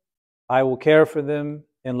children, I will care for them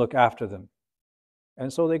and look after them.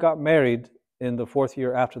 And so they got married in the 4th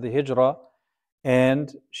year after the Hijra,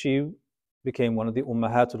 and she became one of the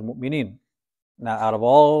Ummahatul Mu'mineen. Now, out of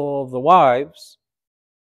all of the wives,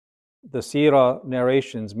 the Seerah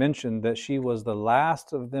narrations mention that she was the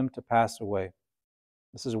last of them to pass away.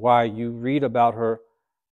 This is why you read about her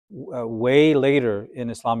way later in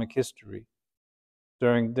Islamic history,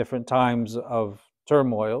 during different times of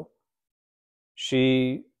turmoil.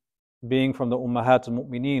 She, being from the Ummahat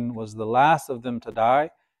al-Mu'mineen, was the last of them to die.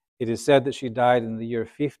 It is said that she died in the year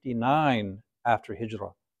 59 after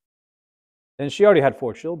Hijra. And she already had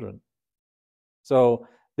 4 children. So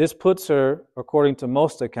this puts her, according to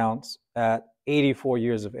most accounts, at 84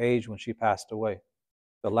 years of age when she passed away.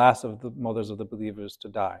 The last of the mothers of the believers to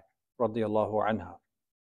die. Radiyallahu anha.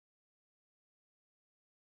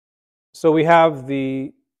 So we have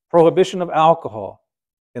the prohibition of alcohol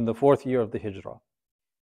in the 4th year of the Hijra.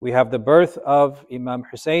 We have the birth of Imam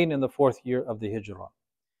Husayn in the 4th year of the Hijra.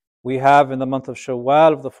 We have in the month of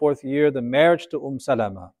Shawwal of the 4th year the marriage to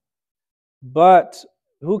Salama. But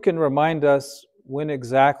who can remind us when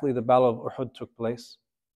exactly the Battle of Uhud took place?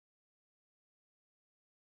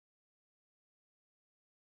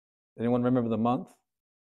 Anyone remember the month?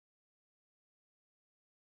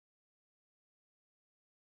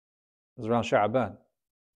 It was around Sha'ban.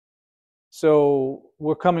 So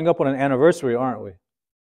we're coming up on an anniversary, aren't we?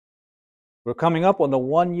 We're coming up on the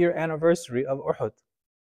 1 year anniversary of Uhud.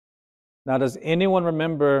 Now, does anyone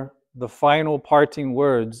remember the final parting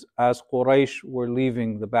words as Quraysh were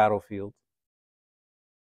leaving the battlefield?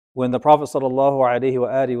 When the Prophet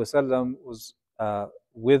ﷺ was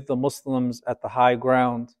with the Muslims at the high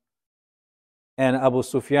ground, and Abu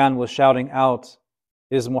Sufyan was shouting out,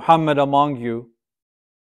 "Is Muhammad among you?"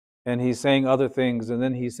 And he's saying other things, and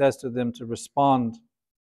then he says to them to respond.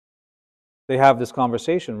 They have this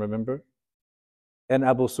conversation, remember? And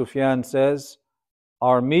Abu Sufyan says,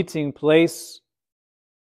 "Our meeting place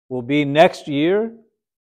will be next year."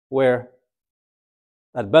 Where?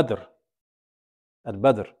 At Badr. At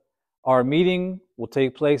Badr. Our meeting will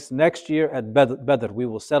take place next year at Badr. We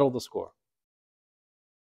will settle the score.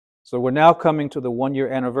 So we're now coming to the 1 year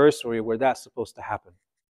anniversary where that's supposed to happen.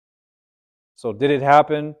 So did it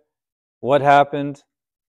happen? What happened?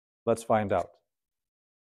 Let's find out.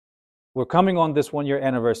 We're coming on this 1 year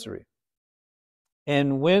anniversary.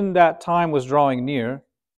 And when that time was drawing near,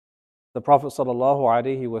 the Prophet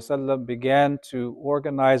ﷺ began to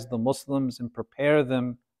organize the Muslims and prepare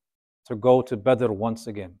them to go to Badr once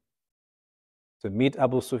again, to meet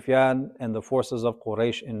Abu Sufyan and the forces of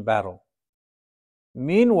Quraysh in battle.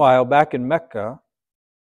 Meanwhile, back in Mecca,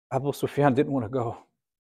 Abu Sufyan didn't want to go.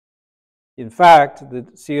 In fact, the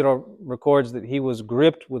Seerah records that he was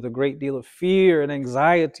gripped with a great deal of fear and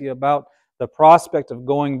anxiety about the prospect of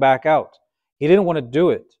going back out. He didn't want to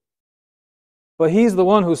do it. But he's the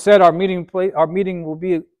one who said our meeting will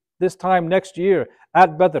be this time next year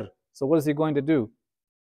at Badr. So what is he going to do?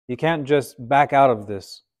 He can't just back out of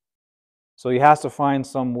this. So he has to find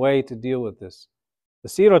some way to deal with this. The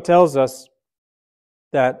Seerah tells us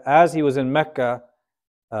that as he was in Mecca,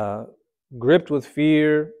 gripped with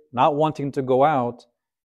fear, not wanting to go out,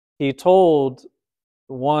 he told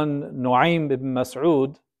one Nu'aym ibn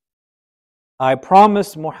Mas'ud, "I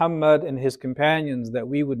promised Muhammad and his companions that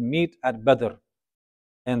we would meet at Badr,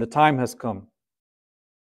 and the time has come.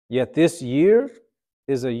 Yet this year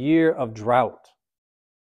is a year of drought.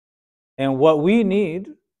 And what we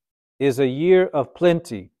need is a year of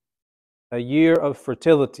plenty, a year of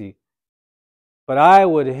fertility. But I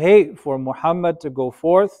would hate for Muhammad to go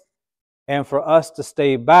forth and for us to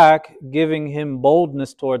stay back, giving him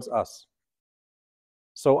boldness towards us.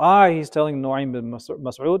 So he's telling Nu'aym bin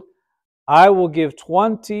Mas'ud, I will give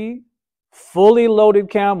 20 fully loaded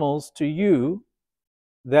camels to you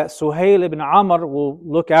that Suhail ibn Amr will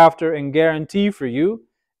look after and guarantee for you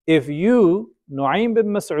if you, Nu'aym bin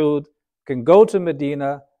Mas'ud, can go to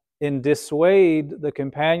Medina and dissuade the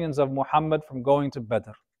companions of Muhammad from going to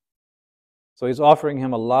Badr." So he's offering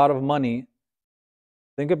him a lot of money.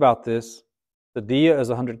 Think about this. The diya is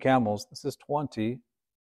 100 camels. This is 20.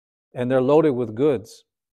 And they're loaded with goods.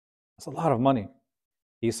 That's a lot of money.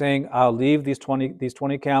 He's saying, I'll leave these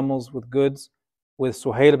 20 camels with goods with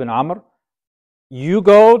Suhail ibn Amr. You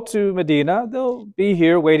go to Medina. They'll be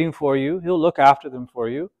here waiting for you. He'll look after them for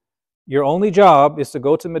you. Your only job is to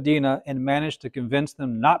go to Medina and manage to convince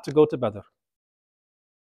them not to go to Badr.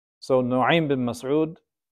 So Nu'aym bin Mas'ud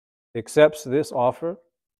accepts this offer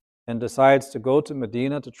and decides to go to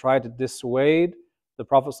Medina to try to dissuade the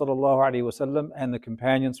Prophet ﷺ and the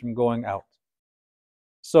companions from going out.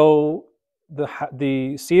 So the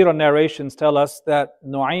Seerah narrations tell us that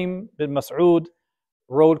Nu'aym bin Mas'ud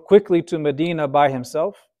rode quickly to Medina by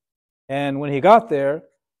himself, and when he got there,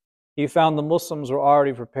 he found the Muslims were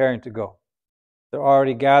already preparing to go. They're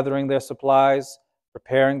already gathering their supplies,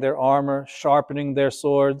 preparing their armor, sharpening their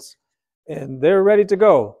swords, and they're ready to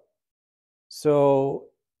go. So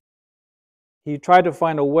he tried to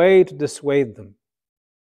find a way to dissuade them.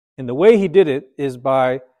 And the way he did it is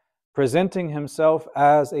by presenting himself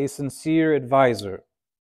as a sincere advisor.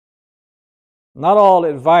 Not all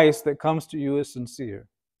advice that comes to you is sincere.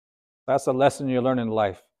 That's a lesson you learn in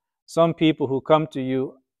life. Some people who come to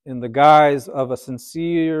you in the guise of a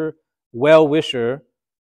sincere well-wisher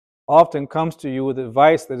often comes to you with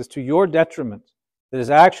advice that is to your detriment, that is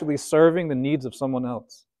actually serving the needs of someone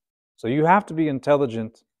else. So you have to be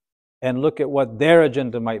intelligent and look at what their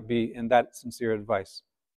agenda might be in that sincere advice.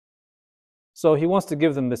 So he wants to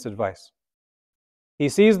give them this advice. He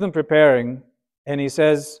sees them preparing and he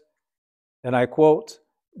says, and I quote,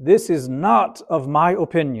 "This is not of my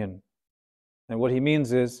opinion." And what he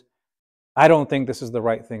means is, I don't think this is the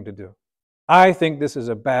right thing to do. I think this is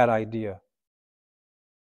a bad idea.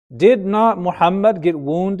 Did not Muhammad get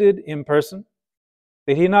wounded in person?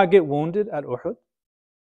 Did he not get wounded at Uhud?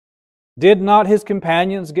 Did not his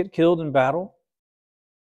companions get killed in battle?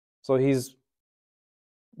 So he's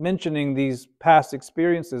mentioning these past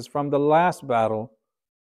experiences from the last battle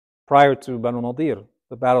prior to Banu Nadir,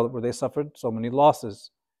 the battle where they suffered so many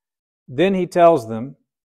losses. Then he tells them,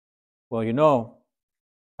 well, you know,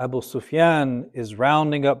 Abu Sufyan is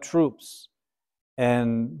rounding up troops,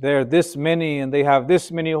 and they're this many, and they have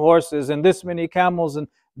this many horses, and this many camels, and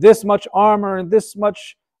this much armor, and this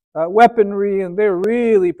much weaponry, and they're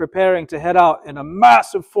really preparing to head out in a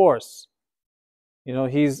massive force. You know,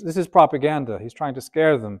 this is propaganda. He's trying to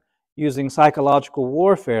scare them using psychological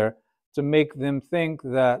warfare to make them think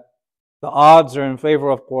that the odds are in favor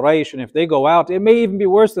of Quraysh, and if they go out, it may even be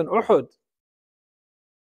worse than Uhud.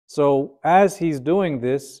 So as he's doing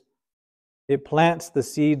this, it plants the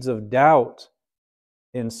seeds of doubt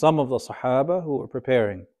in some of the Sahaba who were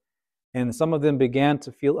preparing. And some of them began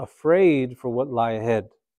to feel afraid for what lie ahead.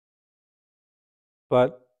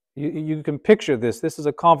 But you can picture this. This is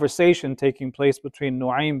a conversation taking place between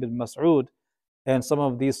Nu'aym bin Mas'ud and some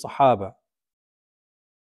of these Sahaba.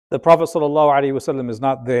 The Prophet ﷺ is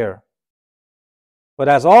not there. But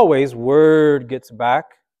as always, word gets back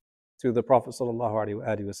to the Prophet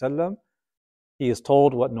ﷺ. He is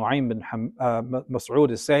told what Nu'aym bin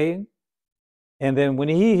Mas'ud is saying. And then when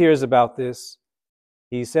he hears about this,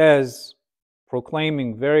 he says,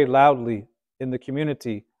 proclaiming very loudly in the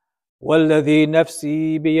community, وَالَّذِي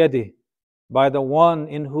نَفْسِي بِيَدِهِ, by the one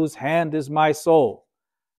in whose hand is my soul,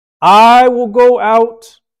 I will go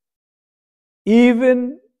out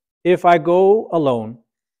even if I go alone,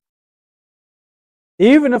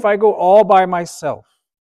 even if I go all by myself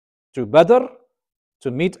to Badr to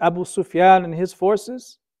meet Abu Sufyan and his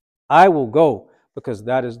forces, I will go, because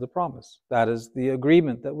that is the promise. That is the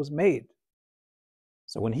agreement that was made.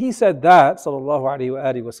 So when he said that, sallallahu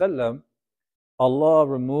alaihi wasallam, Allah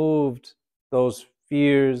removed those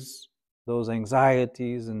fears, those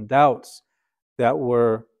anxieties and doubts that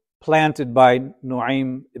were planted by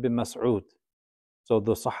Nu'aym ibn Mas'ud. So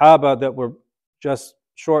the Sahaba that were just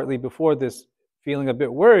shortly before this feeling a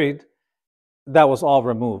bit worried, that was all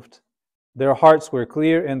removed. Their hearts were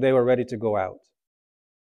clear and they were ready to go out.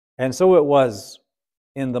 And so it was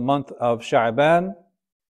in the month of Sha'ban,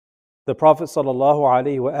 the Prophet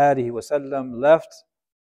ﷺ left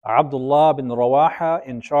Abdullah bin Rawaha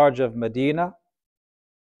in charge of Medina,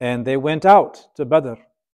 and they went out to Badr.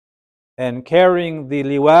 And carrying the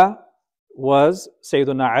liwa was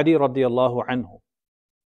Sayyidina Ali radiallahu anhu.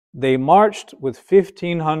 They marched with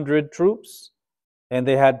 1,500 troops, and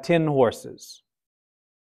they had 10 horses.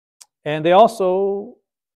 And they also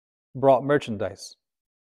brought merchandise.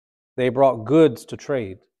 They brought goods to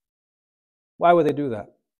trade. Why would they do that?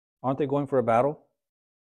 Aren't they going for a battle?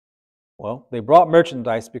 Well, they brought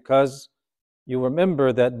merchandise because you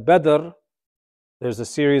remember that Badr, there's a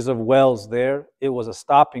series of wells there. It was a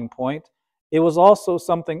stopping point. It was also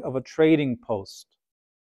something of a trading post.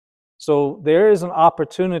 So there is an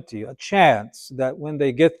opportunity, a chance that when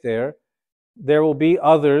they get there, there will be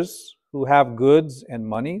others who have goods and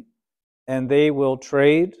money, and they will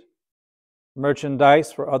trade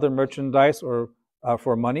merchandise for other merchandise or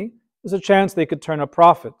for money. There's a chance they could turn a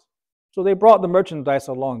profit. So they brought the merchandise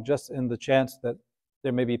along just in the chance that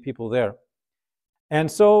there may be people there.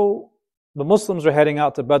 And so the Muslims are heading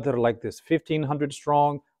out to Badr like this, 1,500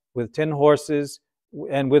 strong, with 10 horses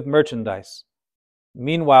and with merchandise.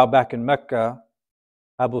 Meanwhile, back in Mecca,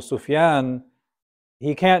 Abu Sufyan,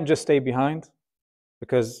 he can't just stay behind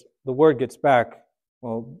because the word gets back,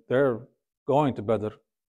 well, they're going to Badr.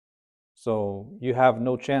 So you have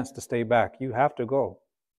no chance to stay back. You have to go.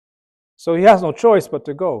 So he has no choice but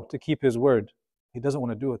to go, to keep his word. He doesn't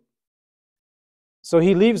want to do it. So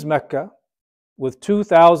he leaves Mecca with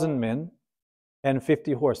 2,000 men and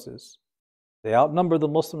 50 horses. They outnumber the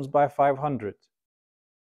Muslims by 500.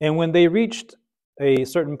 And when they reached a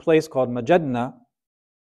certain place called Majadna,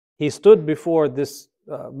 he stood before this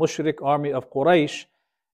mushrik army of Quraysh,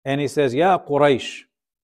 and he says, Ya Quraysh,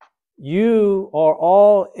 you are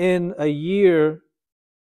all in a year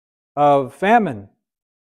of famine.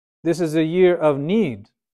 This is a year of need.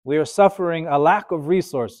 We are suffering a lack of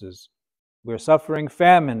resources. We're suffering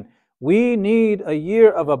famine. We need a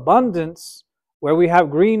year of abundance where we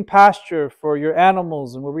have green pasture for your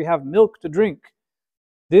animals and where we have milk to drink.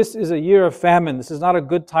 This is a year of famine. This is not a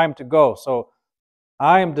good time to go. So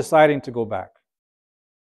I am deciding to go back.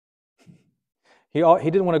 He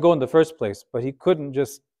didn't want to go in the first place, but he couldn't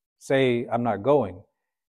just say, I'm not going.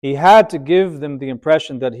 He had to give them the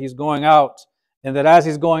impression that he's going out, and that as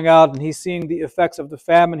he's going out and he's seeing the effects of the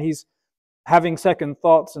famine, he's having second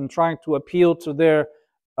thoughts and trying to appeal to their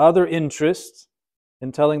other interests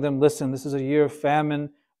and telling them, listen, this is a year of famine.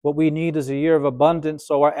 What we need is a year of abundance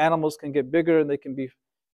so our animals can get bigger and they can be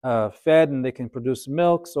fed and they can produce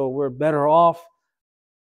milk, so we're better off.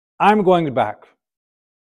 I'm going back.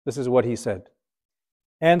 This is what he said.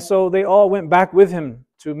 And so they all went back with him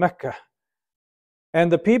to Mecca.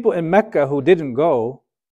 And the people in Mecca who didn't go,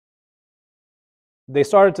 they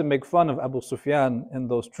started to make fun of Abu Sufyan and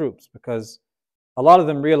those troops because a lot of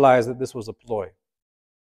them realized that this was a ploy.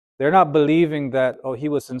 They're not believing that, oh, he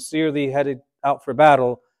was sincerely headed out for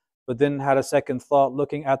battle, but then had a second thought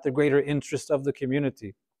looking at the greater interest of the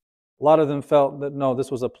community. A lot of them felt that, no,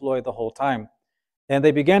 this was a ploy the whole time. And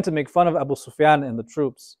they began to make fun of Abu Sufyan and the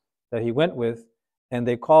troops that he went with, and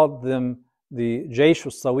they called them the Jaysh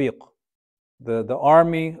al-Sawiq, the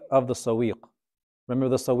army of the Sawiq. Remember,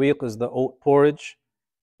 the Sawiq is the oat porridge.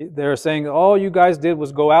 They're saying all you guys did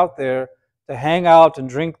was go out there to hang out and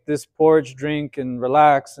drink this porridge drink and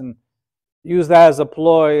relax and use that as a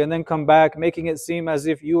ploy and then come back making it seem as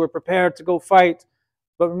if you were prepared to go fight,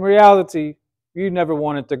 but in reality, you never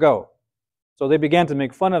wanted to go. So they began to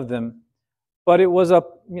make fun of them, but it was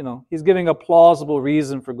he's giving a plausible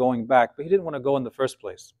reason for going back, but he didn't want to go in the first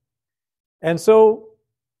place. And so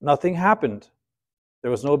nothing happened.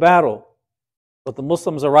 There was no battle. But the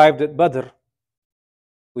Muslims arrived at Badr.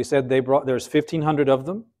 We said there's 1,500 of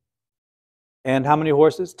them. And how many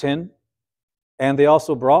horses? 10. And they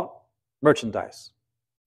also brought merchandise.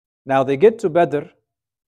 Now they get to Badr.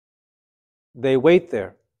 They wait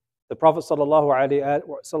there. The Prophet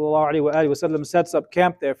ﷺ sets up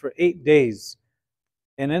camp there for 8 days.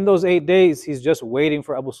 And in those 8 days, he's just waiting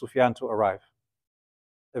for Abu Sufyan to arrive.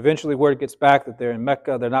 Eventually word gets back that they're in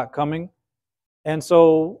Mecca, they're not coming. And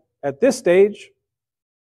so at this stage,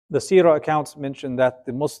 the Seerah accounts mention that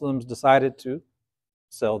the Muslims decided to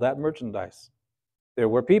sell that merchandise. There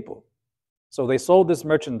were people. So they sold this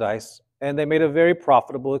merchandise and they made a very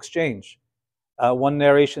profitable exchange. One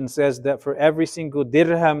narration says that for every single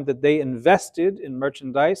dirham that they invested in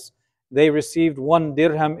merchandise, they received 1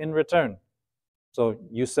 dirham in return. So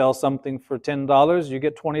you sell something for $10, you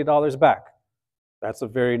get $20 back. That's a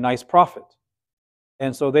very nice profit.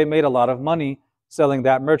 And so they made a lot of money selling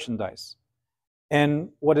that merchandise. And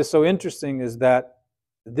what is so interesting is that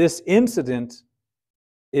this incident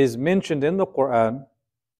is mentioned in the Quran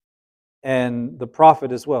and the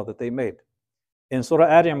Prophet as well that they made. In Surah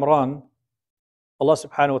Al-Imran, Allah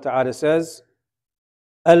subhanahu wa ta'ala says,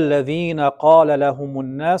 الَّذِينَ قَالَ لَهُمُ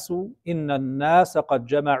النَّاسُ إِنَّ النَّاسَ قَدْ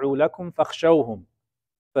جَمَعُوا لَكُمْ فَاخْشَوْهُمْ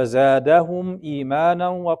فَزَادَهُمْ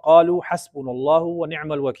إِيمَانًا وَقَالُوا حَسْبُنَا اللَّهُ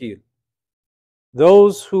وَنِعْمَ الْوَكِيلُ.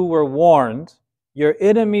 Those who were warned, your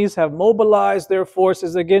enemies have mobilized their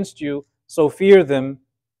forces against you, so fear them.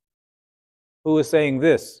 Who is saying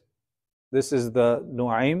this? This is the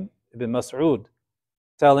Nu'aym ibn Mas'ud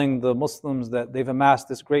telling the Muslims that they've amassed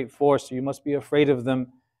this great force, so you must be afraid of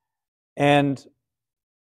them. And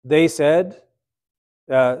they said,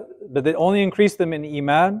 but they only increased them in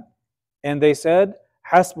Iman, and they said,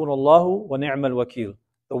 Hasbunallahu wa ni'mal wakil.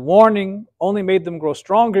 The warning only made them grow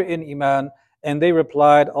stronger in Iman, and they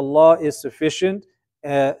replied, Allah is sufficient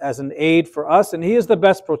as an aid for us, and He is the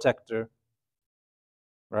best protector.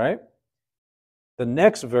 Right? The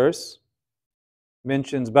next verse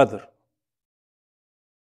mentions Badr.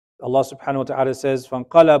 Allah subhanahu wa ta'ala says,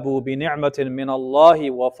 فَانْقَلَبُوا بِنِعْمَةٍ مِّنَ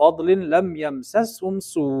اللَّهِ وَفَضْلٍ لَمْ يَمْسَسْهُمْ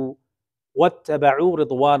سُوءٌ وَاتَّبَعُوا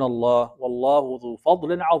رِضْوَانَ اللَّهِ وَاللَّهُ ذُو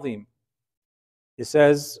فَضْلٍ عَظِيمٍ. It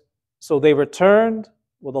says, so they returned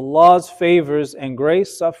with Allah's favors and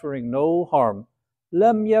grace, suffering no harm.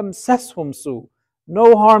 لَمْ يَمْسَسْهُمْ سُوءٌ.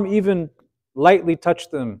 No harm even lightly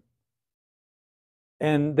touched them.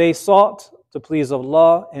 And they sought to please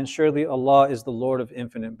Allah, and surely Allah is the Lord of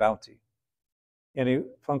infinite bounty.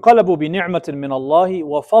 فَانْقَلَبُوا بِنِعْمَةٍ مِّنَ اللَّهِ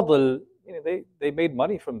وَفَضْلٍ. They made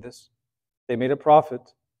money from this. They made a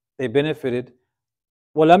profit. They benefited.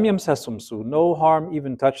 وَلَمْ يَمْسَسْهُمْ سُوءٌ. No harm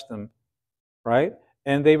even touched them. Right?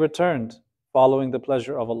 And they returned following the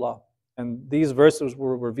pleasure of Allah. And these verses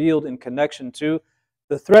were revealed in connection to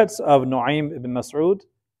the threats of Nu'aym ibn Mas'ud,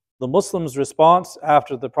 the Muslims' response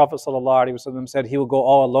after the Prophet ﷺ said he would go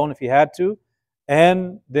all alone if he had to,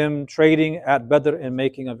 and them trading at Badr and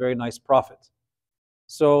making a very nice profit.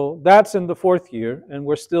 So that's in the 4th year, and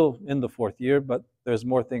we're still in the 4th year, but there's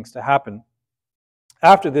more things to happen.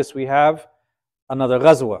 After this, we have another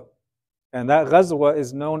ghazwa, and that ghazwa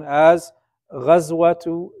is known as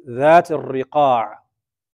Ghazwatu Dhat al-Riqa',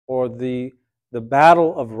 or the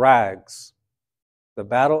Battle of Rags. The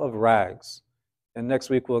Battle of Rags. And next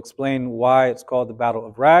week we'll explain why it's called the Battle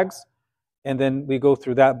of Rags. And then we go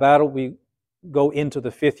through that battle. We go into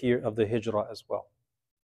the 5th year of the Hijra as well.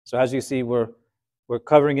 So as you see, we're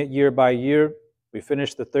covering it year by year. We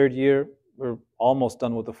finished the 3rd year. We're almost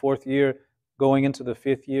done with the 4th year, going into the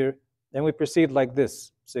 5th year. Then we proceed like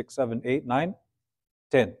this: 6, 7, 8, 9,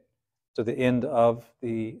 10, to the end of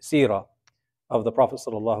the Seerah of the Prophet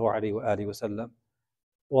sallallahu alaihi wasallam.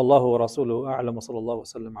 والله ورسوله أعلم وصلى الله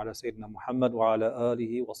وسلم على سيدنا محمد وعلى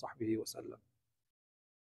آله وصحبه وسلم.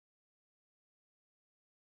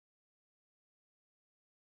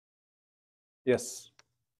 Yes.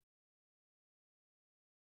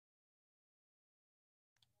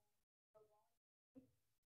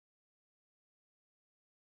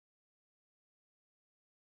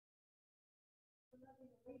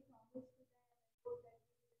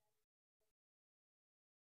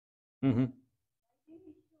 Mm-hmm.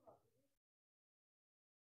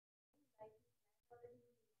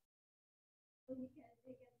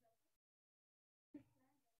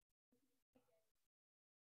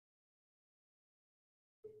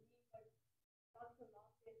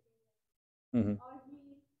 Mm-hmm.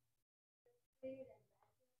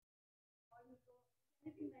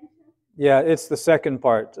 Yeah, it's the second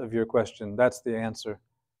part of your question. That's the answer.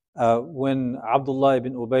 When Abdullah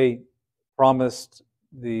ibn Ubay promised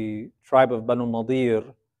the tribe of Banu Nadir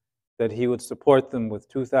that he would support them with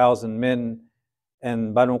 2,000 men,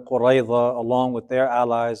 and Banu Qurayza, along with their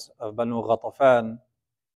allies of Banu Ghatafan,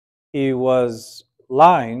 he was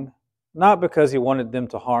lying, not because he wanted them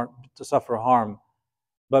to suffer harm,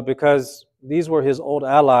 but because these were his old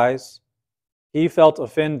allies. He felt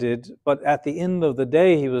offended, but at the end of the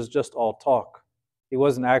day, he was just all talk. He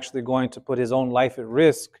wasn't actually going to put his own life at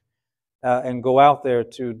risk and go out there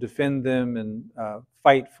to defend them and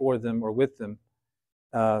fight for them or with them.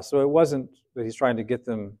 So it wasn't that he's trying to get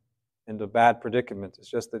them into bad predicament. It's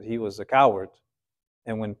just that he was a coward.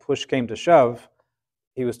 And when push came to shove,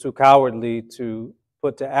 he was too cowardly to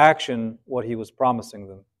put to action what he was promising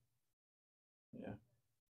them. Yeah.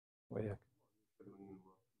 Well, yeah.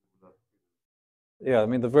 Yeah, I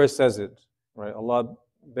mean, the verse says it, right? Allah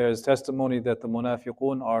bears testimony that the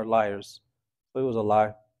munafiqun are liars. So it was a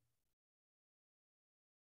lie.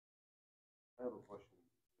 I have a question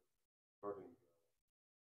regarding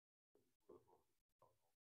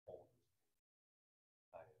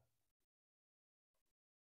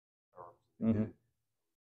mm-hmm.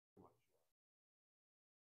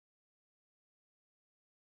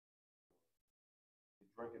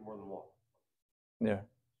 Drinking more than water. Yeah.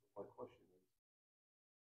 My question is,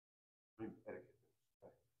 drink etiquette.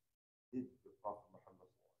 Did the Prophet Muhammad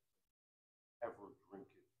ever drink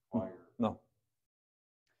it prior? No.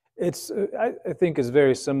 It's I think it's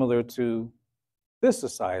very similar to this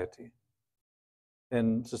society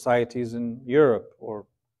and societies in Europe or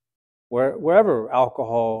wherever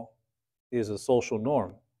alcohol is a social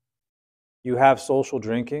norm. You have social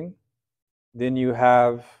drinking, then you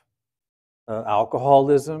have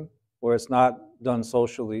alcoholism, where it's not done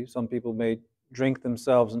socially. Some people may drink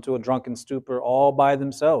themselves into a drunken stupor all by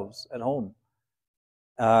themselves at home.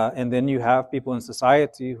 And then you have people in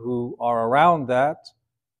society who are around that,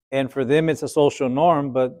 and for them it's a social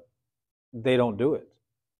norm, but they don't do it.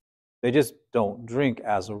 They just don't drink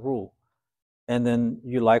as a rule. And then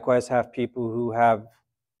you likewise have people who have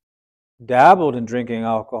dabbled in drinking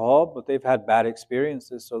alcohol, but they've had bad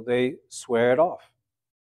experiences, so they swear it off.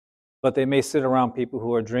 But they may sit around people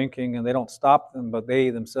who are drinking and they don't stop them, but they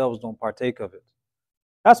themselves don't partake of it.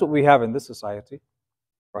 That's what we have in this society,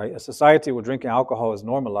 right? A society where drinking alcohol is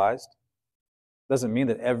normalized doesn't mean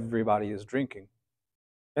that everybody is drinking.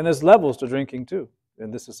 And there's levels to drinking too in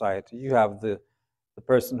this society. You have the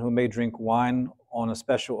person who may drink wine on a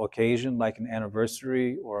special occasion, like an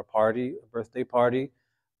anniversary or a party, a birthday party,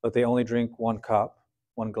 but they only drink 1 cup,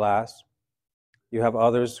 1 glass. You have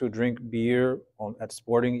others who drink beer at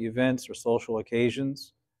sporting events or social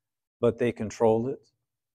occasions, but they control it.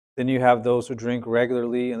 Then you have those who drink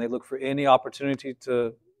regularly and they look for any opportunity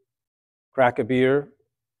to crack a beer.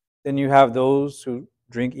 Then you have those who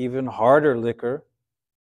drink even harder liquor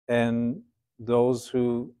and those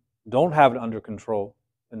who don't have it under control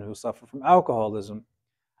and who suffer from alcoholism.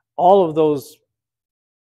 All of those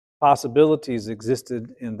possibilities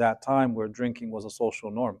existed in that time where drinking was a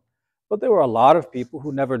social norm. But there were a lot of people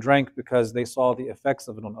who never drank because they saw the effects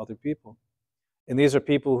of it on other people. And these are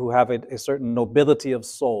people who have a certain nobility of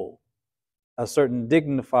soul, a certain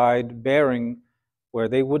dignified bearing where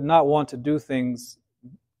they would not want to do things,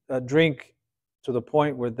 drink to the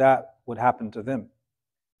point where that would happen to them.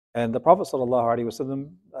 And the Prophet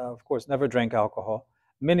ﷺ, of course, never drank alcohol.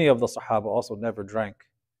 Many of the Sahaba also never drank.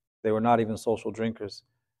 They were not even social drinkers.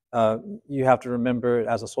 You have to remember,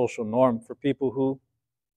 as a social norm, for people who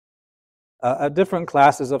different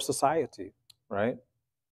classes of society, right?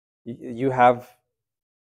 You have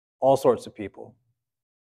all sorts of people.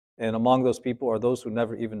 And among those people are those who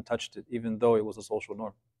never even touched it, even though it was a social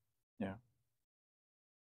norm. Yeah.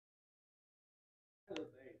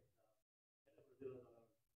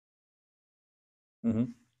 Hmm.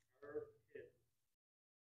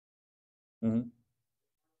 Hmm.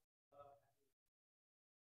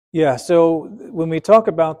 Yeah, so when we talk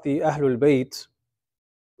about the Ahlul Bayt,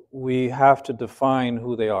 we have to define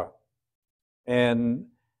who they are. And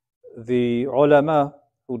the ulama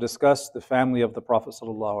who discuss the family of the Prophet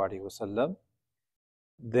ﷺ,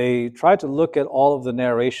 they try to look at all of the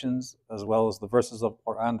narrations as well as the verses of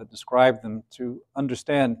Quran that describe them to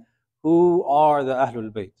understand who are the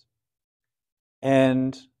Ahlul Bayt.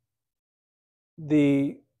 And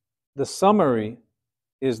the summary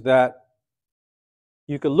is that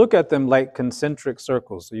you could look at them like concentric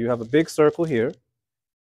circles. So you have a big circle here,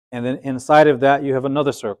 and then inside of that you have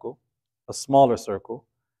another circle, a smaller circle.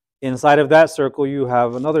 Inside of that circle you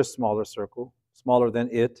have another smaller circle, smaller than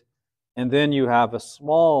it, and then you have the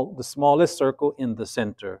smallest circle in the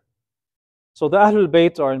center. So the Ahlul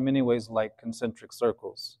Bayt are in many ways like concentric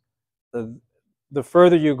circles. The, the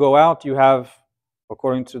further you go out, you have,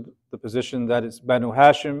 according to the position that it's Banu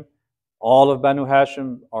Hashim, all of Banu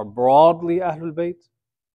Hashim are broadly Ahlul Bayt.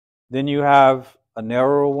 Then you have a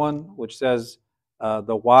narrower one, which says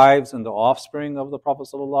the wives and the offspring of the Prophet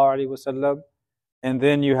ﷺ. And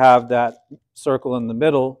then you have that circle in the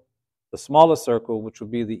middle, the smallest circle, which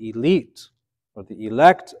would be the elite or the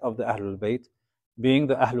elect of the Ahlul Bayt, being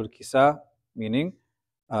the Ahlul Kisa, meaning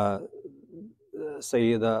Sayyida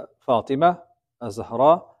Fatima,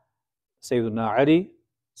 Az-Zahra, Sayyidina Ali,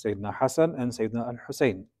 Sayyidina Hasan, and Sayyidina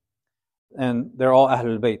Al-Husayn. And they're all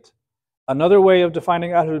Ahlul Bayt. Another way of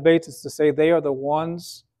defining Ahlul Bayt is to say they are the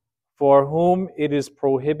ones for whom it is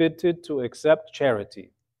prohibited to accept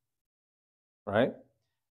charity, right?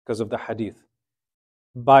 Because of the hadith.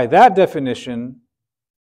 By that definition,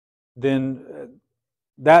 then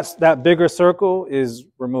that bigger circle is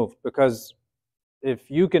removed, because if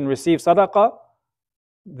you can receive sadaqah,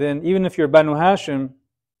 then even if you're Banu Hashim,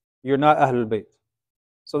 you're not Ahlul Bayt.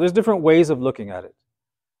 So there's different ways of looking at it.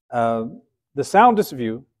 The soundest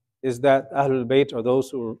view is that Ahlul Bayt are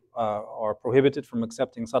those who are prohibited from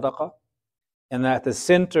accepting sadaqah, and that the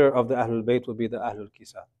center of the Ahlul Bayt will be the Ahlul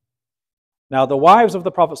Kisa. Now, the wives of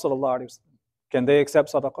the Prophet ﷺ, can they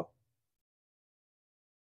accept sadaqah?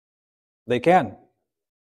 They can.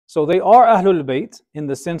 So they are Ahlul Bayt in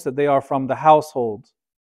the sense that they are from the household,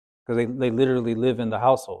 because they literally live in the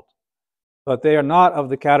household. But they are not of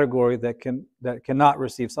the category that cannot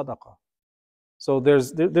receive sadaqah. So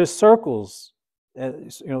there's circles.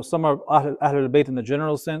 Some are Ahlul Bayt in the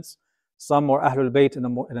general sense, some are Ahlul Bayt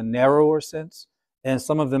in a narrower sense, and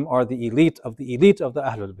some of them are the elite of the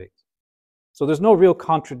Ahlul Bayt. So there's no real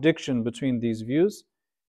contradiction between these views,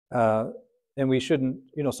 and we shouldn't.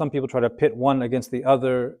 Some people try to pit one against the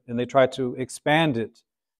other, and they try to expand it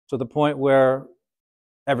to the point where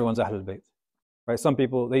everyone's Ahlul Bayt. Right? Some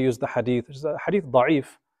people, they use the hadith. There's a hadith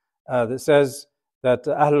da'if that says that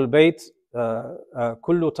Ahlul Bayt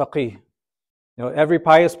kullu taqi. Every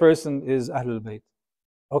pious person is Ahlul Bayt.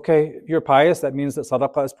 Okay, if you're pious, that means that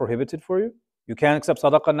sadaqah is prohibited for you. You can't accept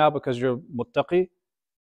sadaqah now because you're muttaqi.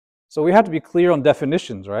 So we have to be clear on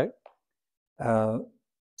definitions, right?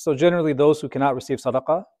 So generally, those who cannot receive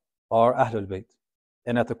sadaqah are Ahlul Bayt.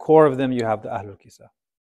 And at the core of them, you have the Ahlul Kisa.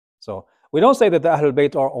 So we don't say that the Ahlul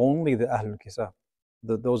Bayt are only the Ahlul Kisa,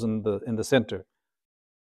 those in the center.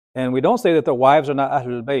 And we don't say that the wives are not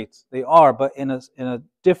Ahlul Bayt. They are, but in a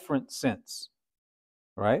different sense,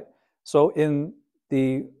 right? So in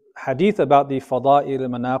the hadith about the fada'il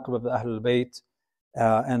al-manaqib of the Ahlul Bayt,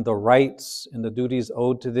 and the rights and the duties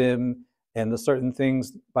owed to them, and the certain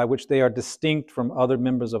things by which they are distinct from other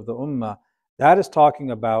members of the ummah, that is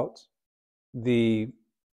talking about the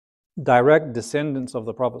direct descendants of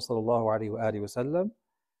the Prophet ﷺ.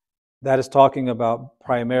 That is talking about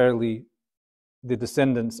primarily the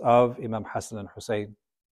descendants of Imam Hasan and Husayn,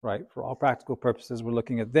 right? For all practical purposes, we're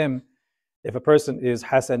looking at them. If a person is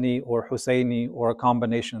Hasani or Husayni or a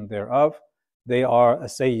combination thereof, they are a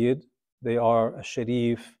Sayyid, they are a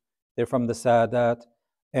Sharif, they're from the Sadat,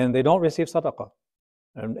 and they don't receive sadaqah.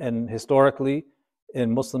 And historically,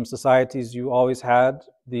 in Muslim societies, you always had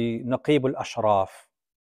the Naqib al-Ashraf.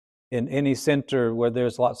 In any center where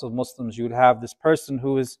there's lots of Muslims, you'd have this person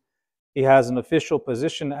he has an official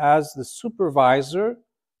position as the supervisor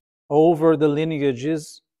over the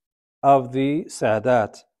lineages of the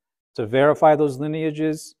Sadat, to verify those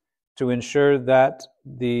lineages, to ensure that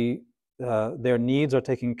their needs are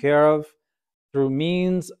taken care of, through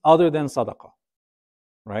means other than sadaqah,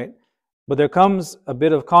 right? But there comes a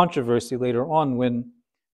bit of controversy later on when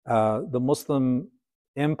the Muslim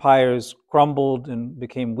empires crumbled and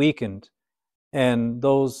became weakened, and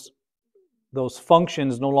those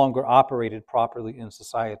functions no longer operated properly in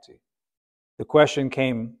society. The question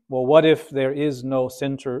came, well, what if there is no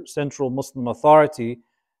central Muslim authority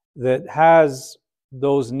that has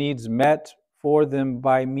those needs met for them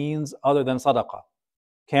by means other than sadaqah?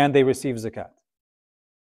 Can they receive zakat?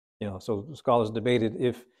 So scholars debated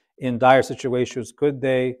if in dire situations could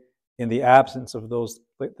they, in the absence of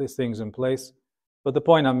these things in place. But the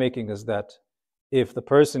point I'm making is that if the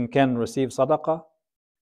person can receive sadaqah,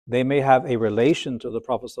 they may have a relation to the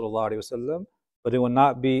Prophet ﷺ, but it will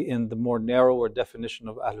not be in the more narrower definition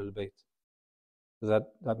of Ahlul Bayt. Does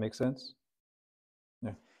that make sense?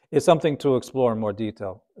 Yeah. It's something to explore in more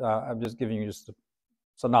detail. I'm just giving you just a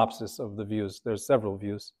synopsis of the views. There's several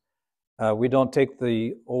views. We don't take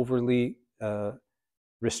the overly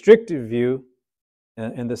restrictive view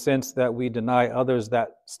in the sense that we deny others that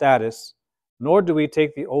status, nor do we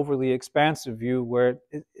take the overly expansive view where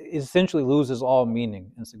it essentially loses all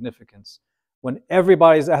meaning and significance. When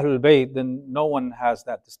everybody's Ahlul Bayt, then no one has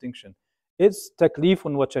that distinction. It's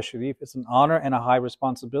taklifun wa tashrif. It's an honor and a high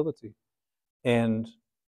responsibility. And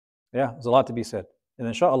yeah, there's a lot to be said. And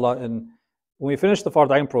inshallah, when we finish the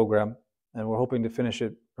Fard Ain program, and we're hoping to finish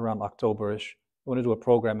it around October-ish, we're going to do a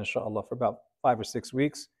program, inshallah, for about 5 or 6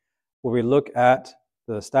 weeks, where we look at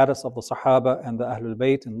the status of the Sahaba and the Ahlul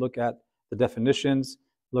Bayt, and look at the definitions,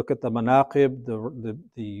 look at the manaqib,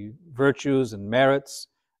 the virtues and merits,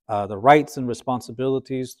 the rights and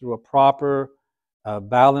responsibilities through a proper,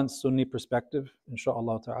 balanced Sunni perspective,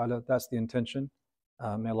 inshallah ta'ala. That's the intention.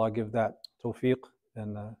 May Allah give that tawfiq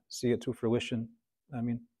and see it to fruition. I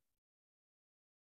mean.